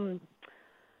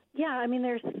 I mean,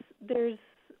 there's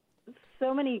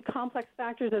so many complex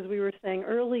factors, as we were saying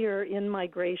earlier, in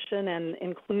migration and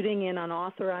including in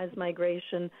unauthorized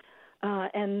migration.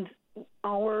 And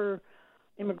our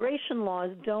immigration laws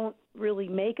don't really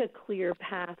make a clear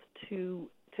path to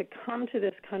come to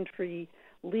this country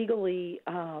legally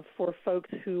for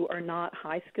folks who are not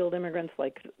high-skilled immigrants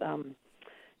like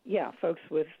folks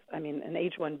with, an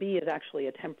H-1B is actually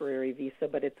a temporary visa,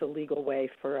 but it's a legal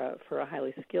way for a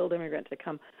highly skilled immigrant to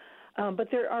come. But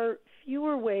there are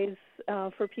fewer ways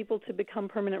for people to become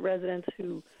permanent residents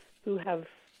who have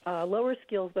lower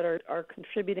skills but are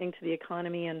contributing to the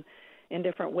economy in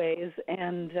different ways.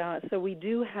 And so we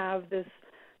do have this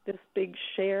big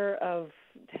share of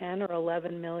 10 or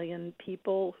 11 million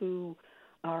people who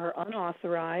are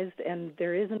unauthorized, and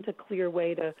there isn't a clear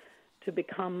way to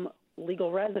become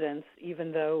legal residents,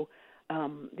 even though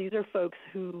these are folks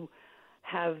who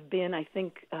have been, I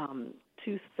think,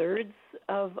 2/3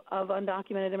 of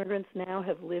undocumented immigrants now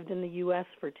have lived in the U.S.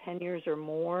 for 10 years or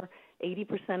more.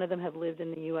 80% of them have lived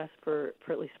in the U.S. for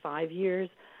at least 5 years.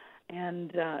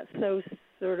 And so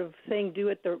sort of saying do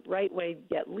it the right way,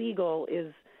 get legal,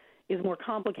 is more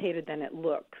complicated than it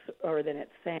looks or than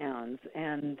it sounds.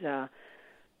 And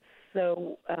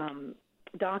so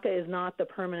DACA is not the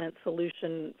permanent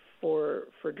solution for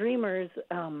dreamers.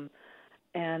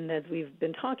 And as we've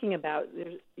been talking about,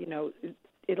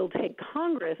 it'll take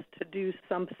Congress to do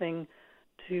something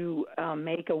to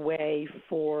make a way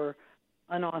for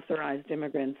unauthorized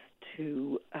immigrants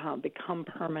to become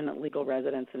permanent legal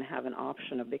residents and have an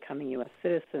option of becoming U.S.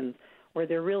 citizens, where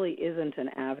there really isn't an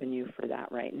avenue for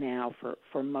that right now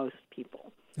for most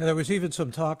people. Now, there was even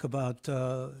some talk about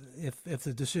if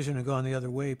the decision had gone the other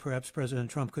way, perhaps President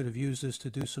Trump could have used this to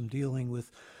do some dealing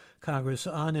with Congress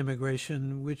on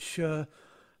immigration, which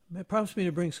prompts me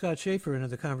to bring Scott Schaefer into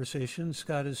the conversation.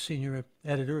 Scott is senior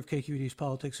editor of KQED's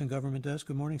Politics and Government Desk.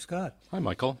 Good morning, Scott. Hi,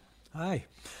 Michael. Hi.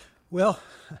 Well,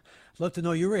 I'd love to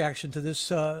know your reaction to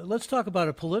this. Let's talk about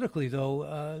it politically,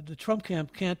 though. The Trump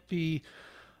camp can't be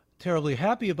terribly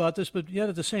happy about this, but yet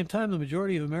at the same time, the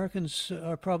majority of Americans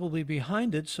are probably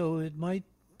behind it, so it might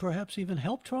perhaps even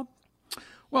help Trump.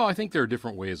 Well, I think there are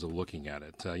different ways of looking at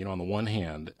it. On the one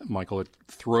hand, Michael, it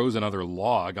throws another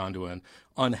log onto an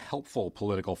unhelpful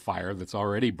political fire that's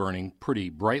already burning pretty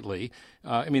brightly.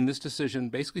 This decision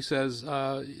basically says,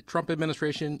 Trump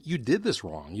administration, you did this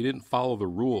wrong. You didn't follow the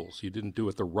rules. You didn't do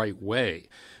it the right way.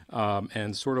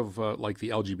 And sort of like the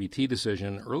LGBT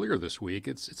decision earlier this week,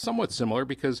 it's somewhat similar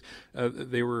because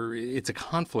it's a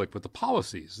conflict with the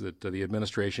policies that the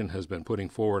administration has been putting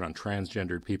forward on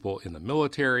transgendered people in the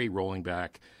military, rolling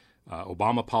back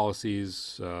Obama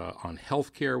policies on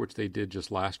health care, which they did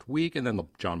just last week, and then the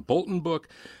John Bolton book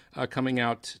coming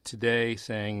out today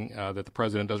saying that the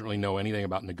president doesn't really know anything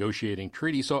about negotiating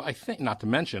treaties. So I think, not to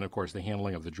mention, of course, the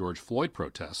handling of the George Floyd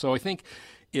protests. So I think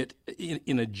it,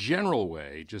 in a general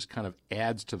way, just kind of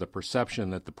adds to the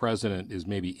perception that the president is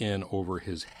maybe in over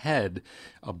his head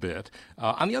a bit.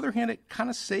 On the other hand, it kind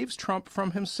of saves Trump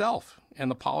from himself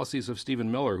and the policies of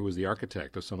Stephen Miller, who was the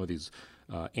architect of some of these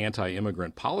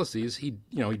anti-immigrant policies. He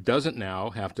doesn't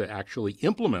now have to actually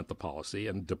implement the policy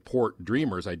and deport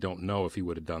Dreamers. I don't know if he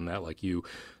would have done that, like you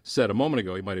said a moment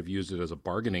ago. He might have used it as a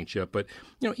bargaining chip. But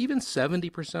even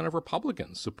 70% of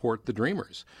Republicans support the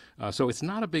Dreamers, so it's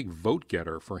not a big vote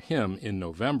getter for him in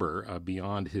November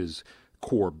beyond his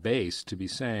core base to be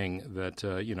saying that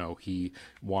he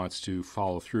wants to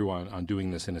follow through on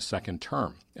doing this in a second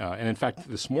term. And in fact,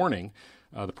 this morning,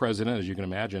 the president, as you can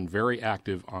imagine, very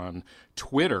active on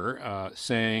Twitter,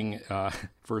 saying,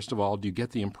 first of all, do you get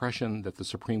the impression that the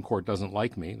Supreme Court doesn't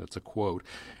like me? That's a quote.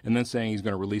 And then saying he's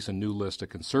going to release a new list of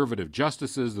conservative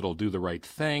justices that'll do the right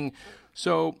thing.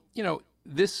 So,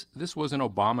 this was an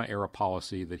Obama-era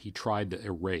policy that he tried to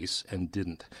erase and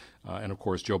didn't. And, of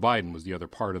course, Joe Biden was the other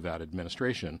part of that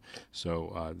administration.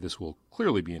 So this will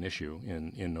clearly be an issue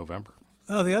in November.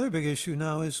 The other big issue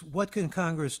now is what can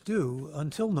Congress do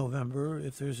until November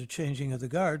if there's a changing of the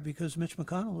guard, because Mitch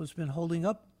McConnell has been holding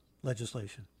up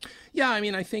legislation. Yeah,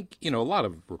 I think, a lot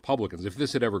of Republicans, if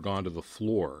this had ever gone to the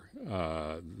floor,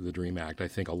 the DREAM Act, I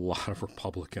think a lot of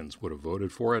Republicans would have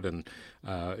voted for it. And,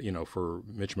 for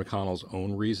Mitch McConnell's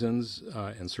own reasons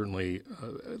and certainly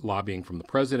lobbying from the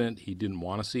president, he didn't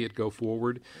want to see it go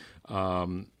forward.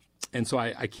 And so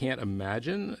I can't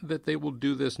imagine that they will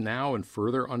do this now and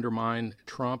further undermine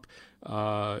Trump.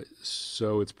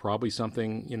 So it's probably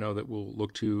something, that we'll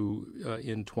look to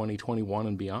in 2021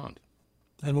 and beyond.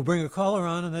 And we'll bring a caller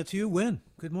on, and that's you, Win.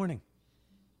 Good morning.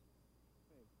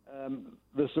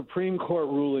 The Supreme Court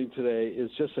ruling today is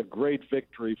just a great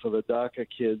victory for the DACA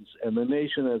kids and the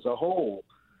nation as a whole.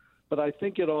 But I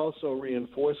think it also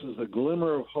reinforces the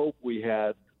glimmer of hope we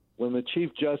had when the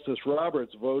Chief Justice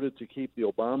Roberts voted to keep the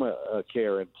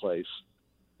Obamacare in place.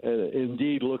 It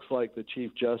indeed looks like the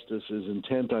Chief Justice is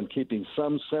intent on keeping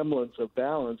some semblance of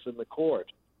balance in the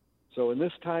court. So in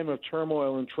this time of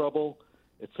turmoil and trouble,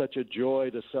 it's such a joy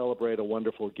to celebrate a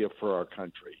wonderful gift for our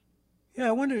country. Yeah,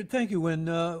 I wonder, thank you, Win.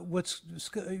 What's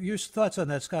your thoughts on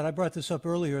that, Scott? I brought this up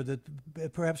earlier,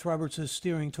 that perhaps Roberts is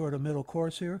steering toward a middle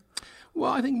course here.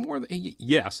 Well, I think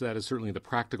yes, that is certainly the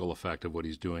practical effect of what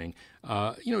he's doing.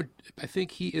 I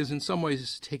think he is in some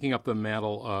ways taking up the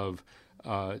mantle of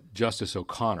Justice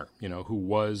O'Connor, who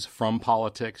was from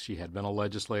politics. She had been a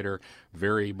legislator,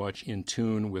 very much in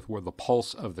tune with where the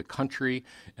pulse of the country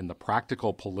and the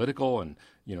practical political and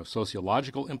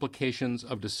sociological implications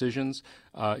of decisions.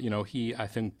 I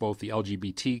think both the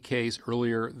LGBT case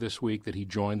earlier this week that he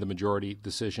joined the majority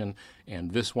decision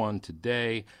and this one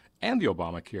today and the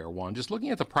Obamacare one, just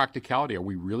looking at the practicality, are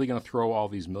we really going to throw all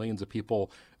these millions of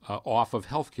people off of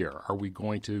health care? Are we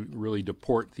going to really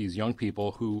deport these young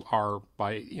people who are,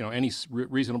 by any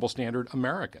reasonable standard,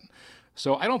 American?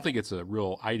 So I don't think it's a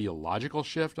real ideological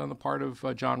shift on the part of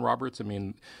John Roberts.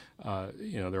 There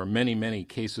are many, many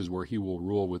cases where he will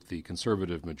rule with the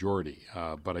conservative majority.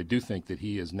 But I do think that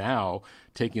he is now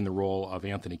taking the role of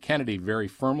Anthony Kennedy very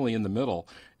firmly in the middle.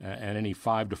 And any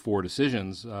 5-4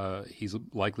 decisions, he's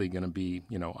likely going to be,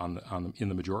 in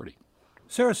the majority.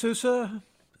 Sarah Sousa,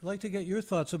 I'd like to get your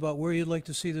thoughts about where you'd like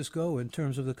to see this go in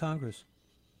terms of the Congress.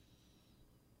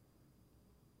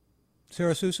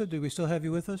 Sarah Sousa, do we still have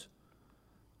you with us?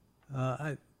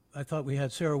 I thought we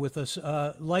had Sarah with us.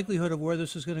 Likelihood of where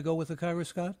this is going to go with the Congress,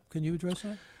 Scott? Can you address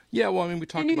that? Yeah, well, we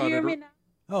talked about it. Can you hear me now?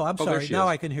 Oh, I'm sorry. Now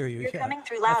I can hear you. You're coming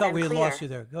through loud I thought and we had clear. lost you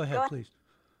there. Go ahead, please.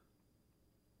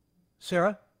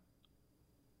 Sarah?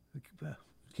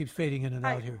 Keeps fading in and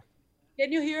out here.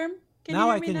 Can you hear him? Now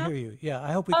I can hear you. Yeah,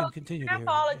 I hope we can continue to hear you.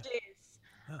 Apologies.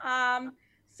 I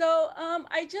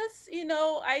just,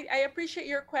 I appreciate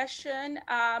your question,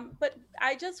 but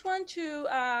I just want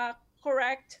to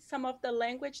correct some of the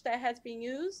language that has been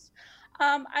used.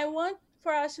 I want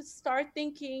for us to start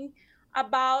thinking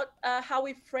about how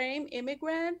we frame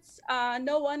immigrants.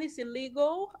 No one is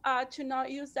illegal to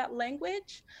not use that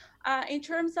language. In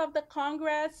terms of the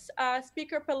Congress,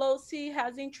 Speaker Pelosi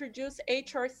has introduced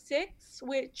H.R. 6,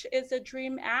 which is a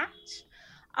DREAM Act,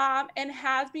 and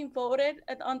has been voted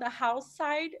on the House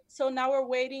side. So now we're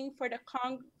waiting for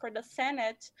the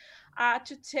Senate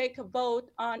to take a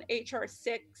vote on H.R.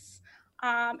 6.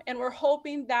 And we're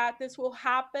hoping that this will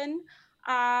happen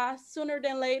sooner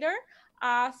than later,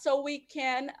 so we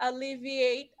can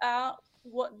alleviate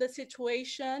what the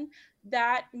situation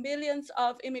that millions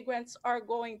of immigrants are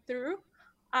going through,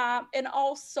 and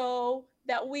also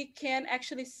that we can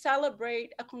actually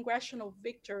celebrate a congressional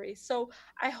victory. So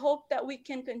I hope that we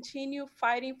can continue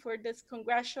fighting for this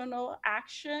congressional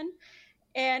action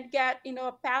and get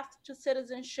a path to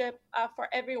citizenship for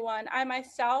everyone. I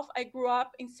myself, I grew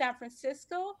up in San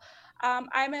Francisco.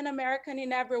 I'm an American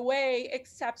in every way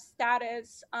except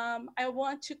status. I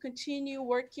want to continue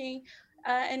working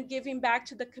and giving back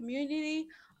to the community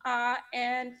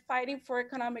and fighting for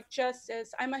economic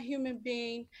justice. I'm a human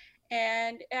being,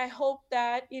 and I hope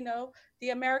that the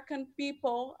American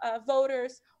people,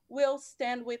 voters, will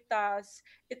stand with us.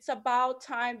 It's about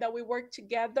time that we work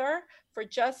together for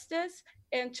justice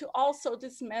and to also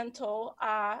dismantle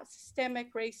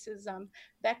systemic racism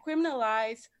that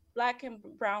criminalize Black and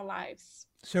brown lives.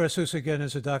 Sarah Sousa again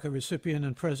is a DACA recipient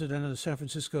and president of the San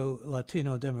Francisco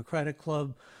Latino Democratic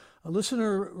Club. A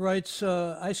listener writes,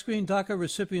 I screen DACA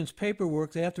recipients'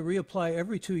 paperwork. They have to reapply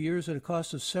every 2 years at a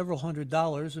cost of several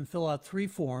 $100s and fill out 3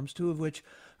 forms, 2 of which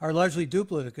are largely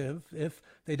duplicative. If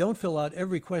they don't fill out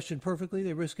every question perfectly,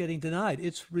 they risk getting denied.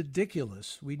 It's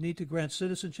ridiculous. We need to grant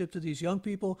citizenship to these young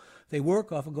people. They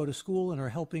work, often go to school, and are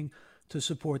helping to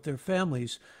support their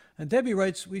families. And Debbie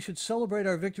writes, we should celebrate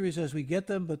our victories as we get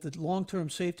them, but the long-term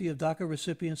safety of DACA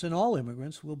recipients and all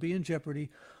immigrants will be in jeopardy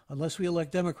unless we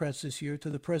elect Democrats this year to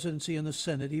the presidency and the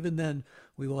Senate. Even then,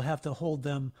 we will have to hold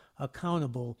them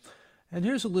accountable. And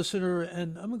here's a listener,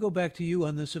 and I'm going to go back to you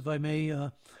on this, if I may,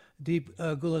 Deep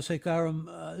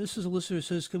Gulasekaram. This is a listener who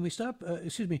says, can we stop,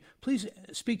 please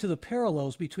speak to the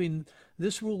parallels between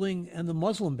this ruling and the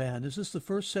Muslim ban. Is this the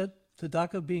first set to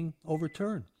DACA being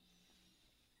overturned?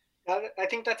 I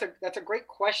think that's a great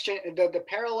question. The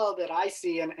parallel that I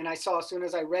see, and I saw as soon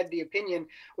as I read the opinion,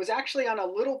 was actually on a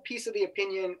little piece of the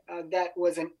opinion that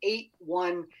was an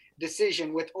 8-1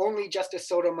 decision with only Justice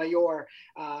Sotomayor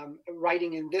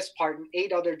writing in this part and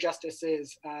 8 other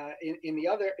justices in the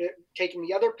other, taking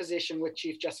the other position with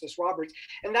Chief Justice Roberts.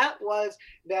 And that was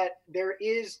that there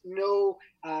is no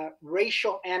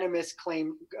racial animus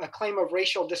claim, a claim of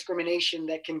racial discrimination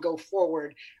that can go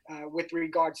forward with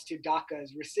regards to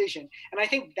DACA's rescission. And I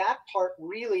think that part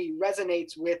really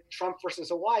resonates with Trump versus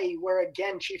Hawaii, where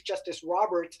again, Chief Justice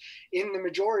Roberts in the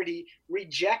majority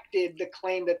rejected the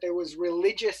claim that there was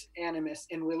religious animus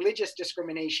and religious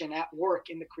discrimination at work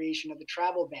in the creation of the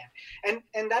travel ban.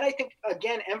 And that I think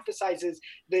again emphasizes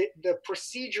the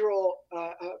procedural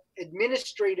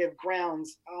administrative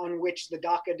grounds on which the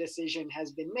DACA decision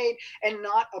has been made, and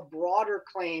not a broader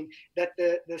claim that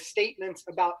the statements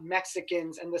about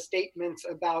Mexicans and the statements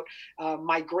about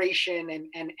migration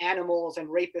and animals and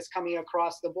rapists coming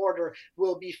across the border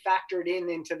will be factored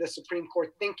into the Supreme Court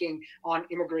thinking on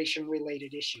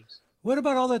immigration-related issues. What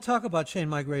about all that talk about chain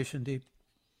migration, Deep?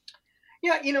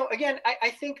 Yeah, again,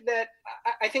 I think that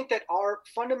our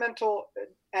fundamental,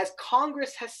 as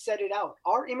Congress has set it out,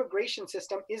 our immigration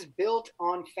system is built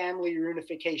on family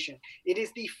reunification. It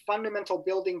is the fundamental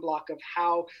building block of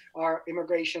how our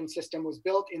immigration system was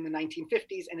built in the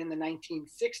 1950s and in the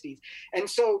 1960s. And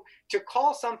so to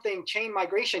call something chain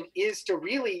migration is to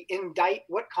really indict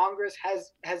what Congress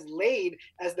has laid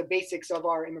as the basics of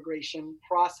our immigration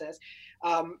process.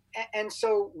 And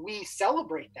so we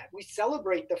celebrate that. We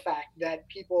celebrate the fact that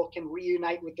people can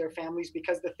reunite with their families,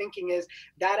 because the thinking is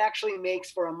that actually makes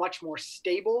for a much more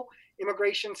stable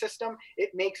immigration system.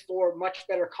 It makes for much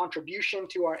better contribution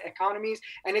to our economies,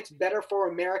 and it's better for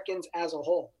Americans as a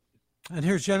whole. And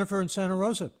here's Jennifer in Santa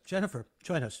Rosa. Jennifer,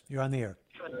 join us. You're on the air.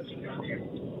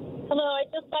 Hello,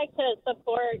 I'd just like to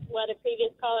support what a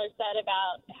previous caller said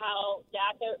about how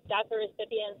DACA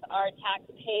recipients are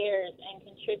taxpayers and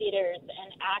contributors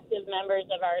and active members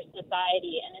of our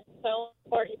society. And it's so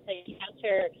important to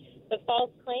counter the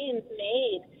false claims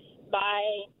made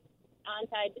by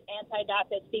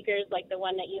anti-DACA speakers like the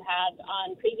one that you had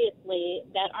on previously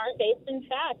that aren't based in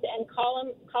fact, and call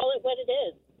it what it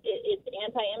is. It's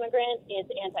anti-immigrant, it's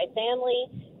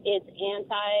anti-family, it's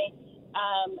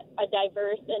a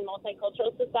diverse and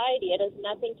multicultural society. It has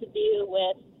nothing to do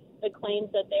with the claims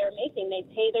that they are making. They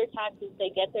pay their taxes, they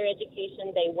get their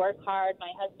education, they work hard. My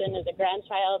husband is a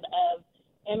grandchild of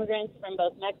immigrants from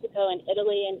both Mexico and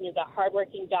Italy, and he's a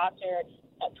hardworking doctor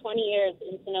of 20 years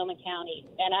in Sonoma County.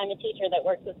 And I'm a teacher that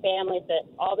works with families that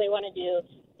all they want to do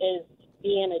is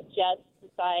be in a just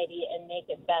society and make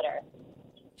it better.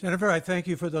 Jennifer, I thank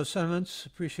you for those sentiments.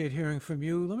 Appreciate hearing from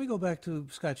you. Let me go back to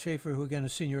Scott Schaefer, who again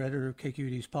is senior editor of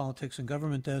KQED's Politics and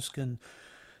Government Desk. And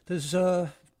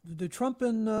do Trump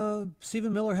and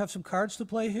Stephen Miller have some cards to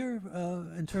play here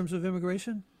in terms of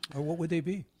immigration, or what would they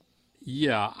be?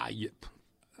 Yeah,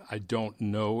 I don't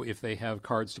know if they have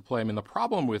cards to play. I mean, the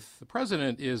problem with the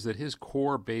president is that his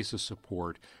core base of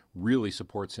support really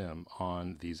supports him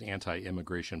on these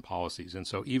anti-immigration policies. And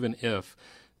so even if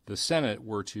the Senate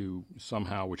were to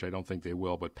somehow, which I don't think they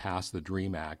will, but pass the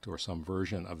DREAM Act or some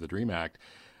version of the DREAM Act,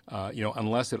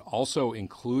 unless it also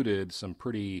included some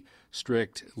pretty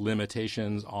strict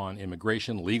limitations on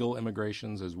immigration, legal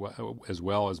immigrations, as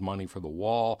well as money for the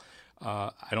wall,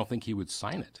 I don't think he would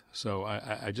sign it. So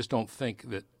I just don't think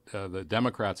that the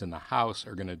Democrats in the House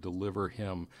are going to deliver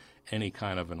him any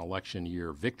kind of an election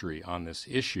year victory on this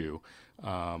issue.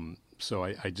 So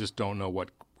I just don't know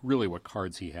what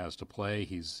cards he has to play.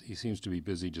 He seems to be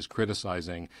busy just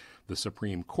criticizing the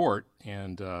Supreme Court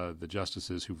and the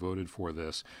justices who voted for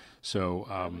this. So,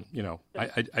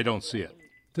 I don't see it.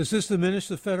 Does this diminish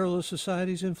the Federalist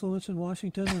Society's influence in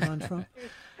Washington and on Trump?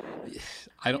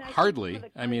 Hardly.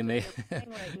 I mean, they,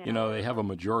 they have a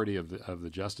majority of the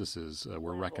justices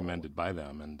were recommended by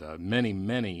them, and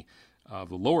many of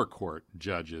the lower court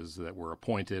judges that were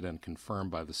appointed and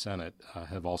confirmed by the Senate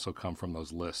have also come from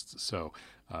those lists. So,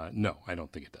 no, I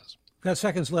don't think it does. Got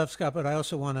seconds left, Scott, but I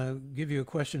also want to give you a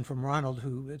question from Ronald,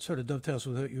 who it sort of dovetails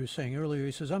with what you were saying earlier.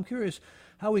 He says, I'm curious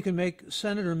how we can make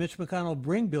Senator Mitch McConnell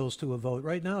bring bills to a vote.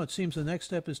 Right now, it seems the next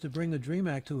step is to bring the DREAM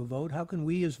Act to a vote. How can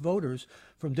we as voters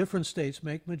from different states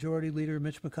make Majority Leader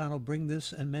Mitch McConnell bring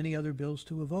this and many other bills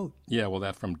to a vote? Yeah, well,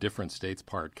 that from different states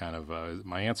part kind of,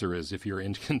 my answer is if you're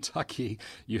in Kentucky,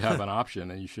 you have an option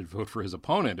and you should vote for his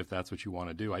opponent if that's what you want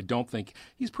to do. I don't think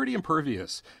he's pretty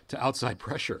impervious to outside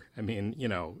pressure. I mean,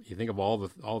 you think of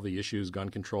all the issues, gun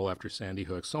control after Sandy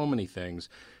Hook, so many things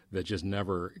that just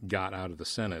never got out of the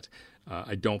Senate.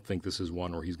 I don't think this is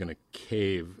one where he's going to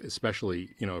cave, especially,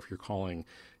 if you're calling,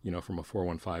 from a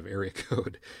 415 area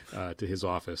code to his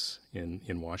office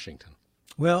in Washington.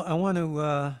 Well, I want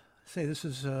to say this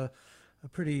is a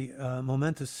pretty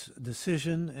momentous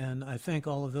decision, and I thank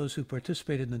all of those who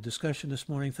participated in the discussion this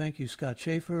morning. Thank you, Scott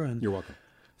Schaefer. And you're welcome.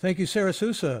 Thank you, Sarah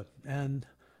Sousa. And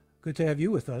good to have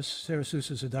you with us. Sarah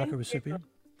Sousa is a DACA recipient,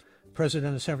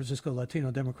 president of San Francisco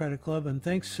Latino Democratic Club. And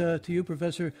thanks to you,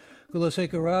 Professor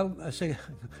Gulasekharam,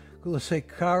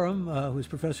 who's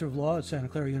professor of law at Santa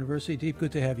Clara University. Deep,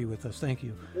 good to have you with us. Thank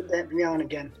you. Good to have you on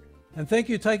again. And thank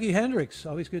you, Tyche Hendricks.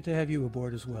 Always good to have you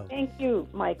aboard as well. Thank you,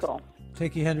 Michael.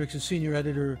 Tyche Hendricks is senior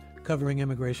editor covering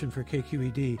immigration for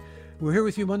KQED. We're here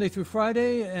with you Monday through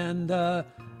Friday, and I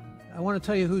want to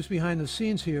tell you who's behind the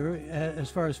scenes here as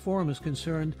far as Forum is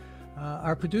concerned.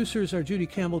 Our producers are Judy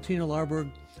Campbell, Tina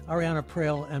Larberg, Ariana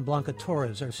Prale, and Blanca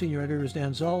Torres. Our senior editor is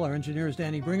Dan Zoll. Our engineer is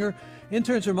Danny Bringer.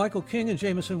 Interns are Michael King and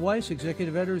Jameson Weiss.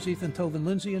 Executive editor is Ethan Tovin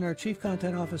Lindsay. And our chief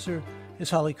content officer is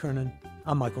Holly Kernan.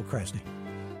 I'm Michael Krasny.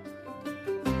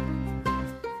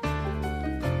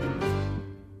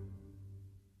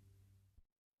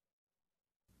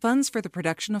 Funds for the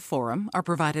production of Forum are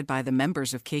provided by the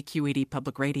members of KQED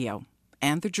Public Radio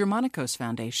and the Germanicos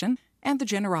Foundation and the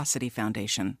Generosity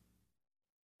Foundation.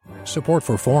 Support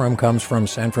for Forum comes from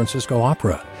San Francisco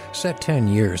Opera. Set 10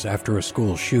 years after a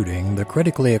school shooting, the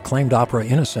critically acclaimed opera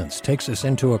Innocence takes us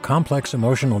into a complex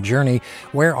emotional journey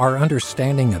where our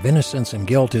understanding of innocence and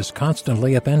guilt is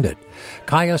constantly upended.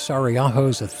 Kaya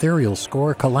Sariaho's ethereal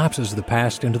score collapses the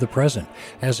past into the present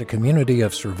as a community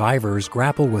of survivors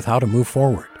grapple with how to move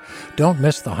forward. Don't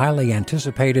miss the highly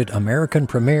anticipated American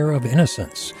premiere of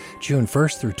Innocence, June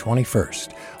 1st through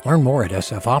 21st. Learn more at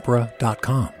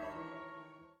sfopera.com.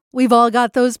 We've all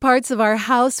got those parts of our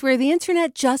house where the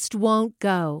internet just won't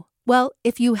go. Well,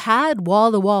 if you had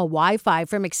wall-to-wall Wi-Fi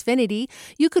from Xfinity,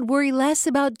 you could worry less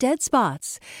about dead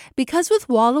spots. Because with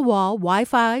wall-to-wall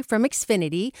Wi-Fi from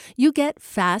Xfinity, you get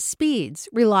fast speeds,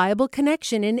 reliable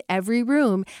connection in every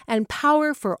room, and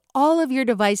power for all of your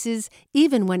devices,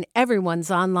 even when everyone's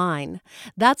online.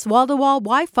 That's wall-to-wall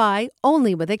Wi-Fi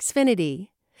only with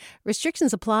Xfinity.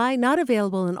 Restrictions apply, not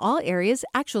available in all areas.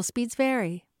 Actual speeds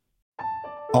vary.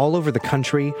 All over the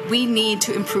country, we need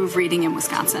to improve reading in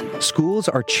Wisconsin. Schools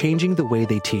are changing the way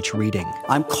they teach reading.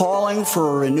 I'm calling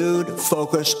for a renewed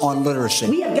focus on literacy.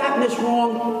 We have gotten this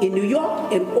wrong in New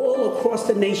York and all across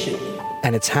the nation.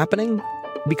 And it's happening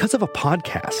because of a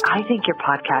podcast. I think your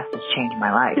podcast has changed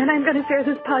my life. And I'm going to share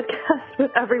this podcast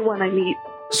with everyone I meet.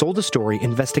 Sold a Story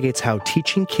investigates how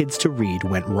teaching kids to read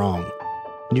went wrong.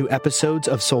 New episodes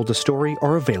of Sold a Story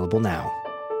are available now.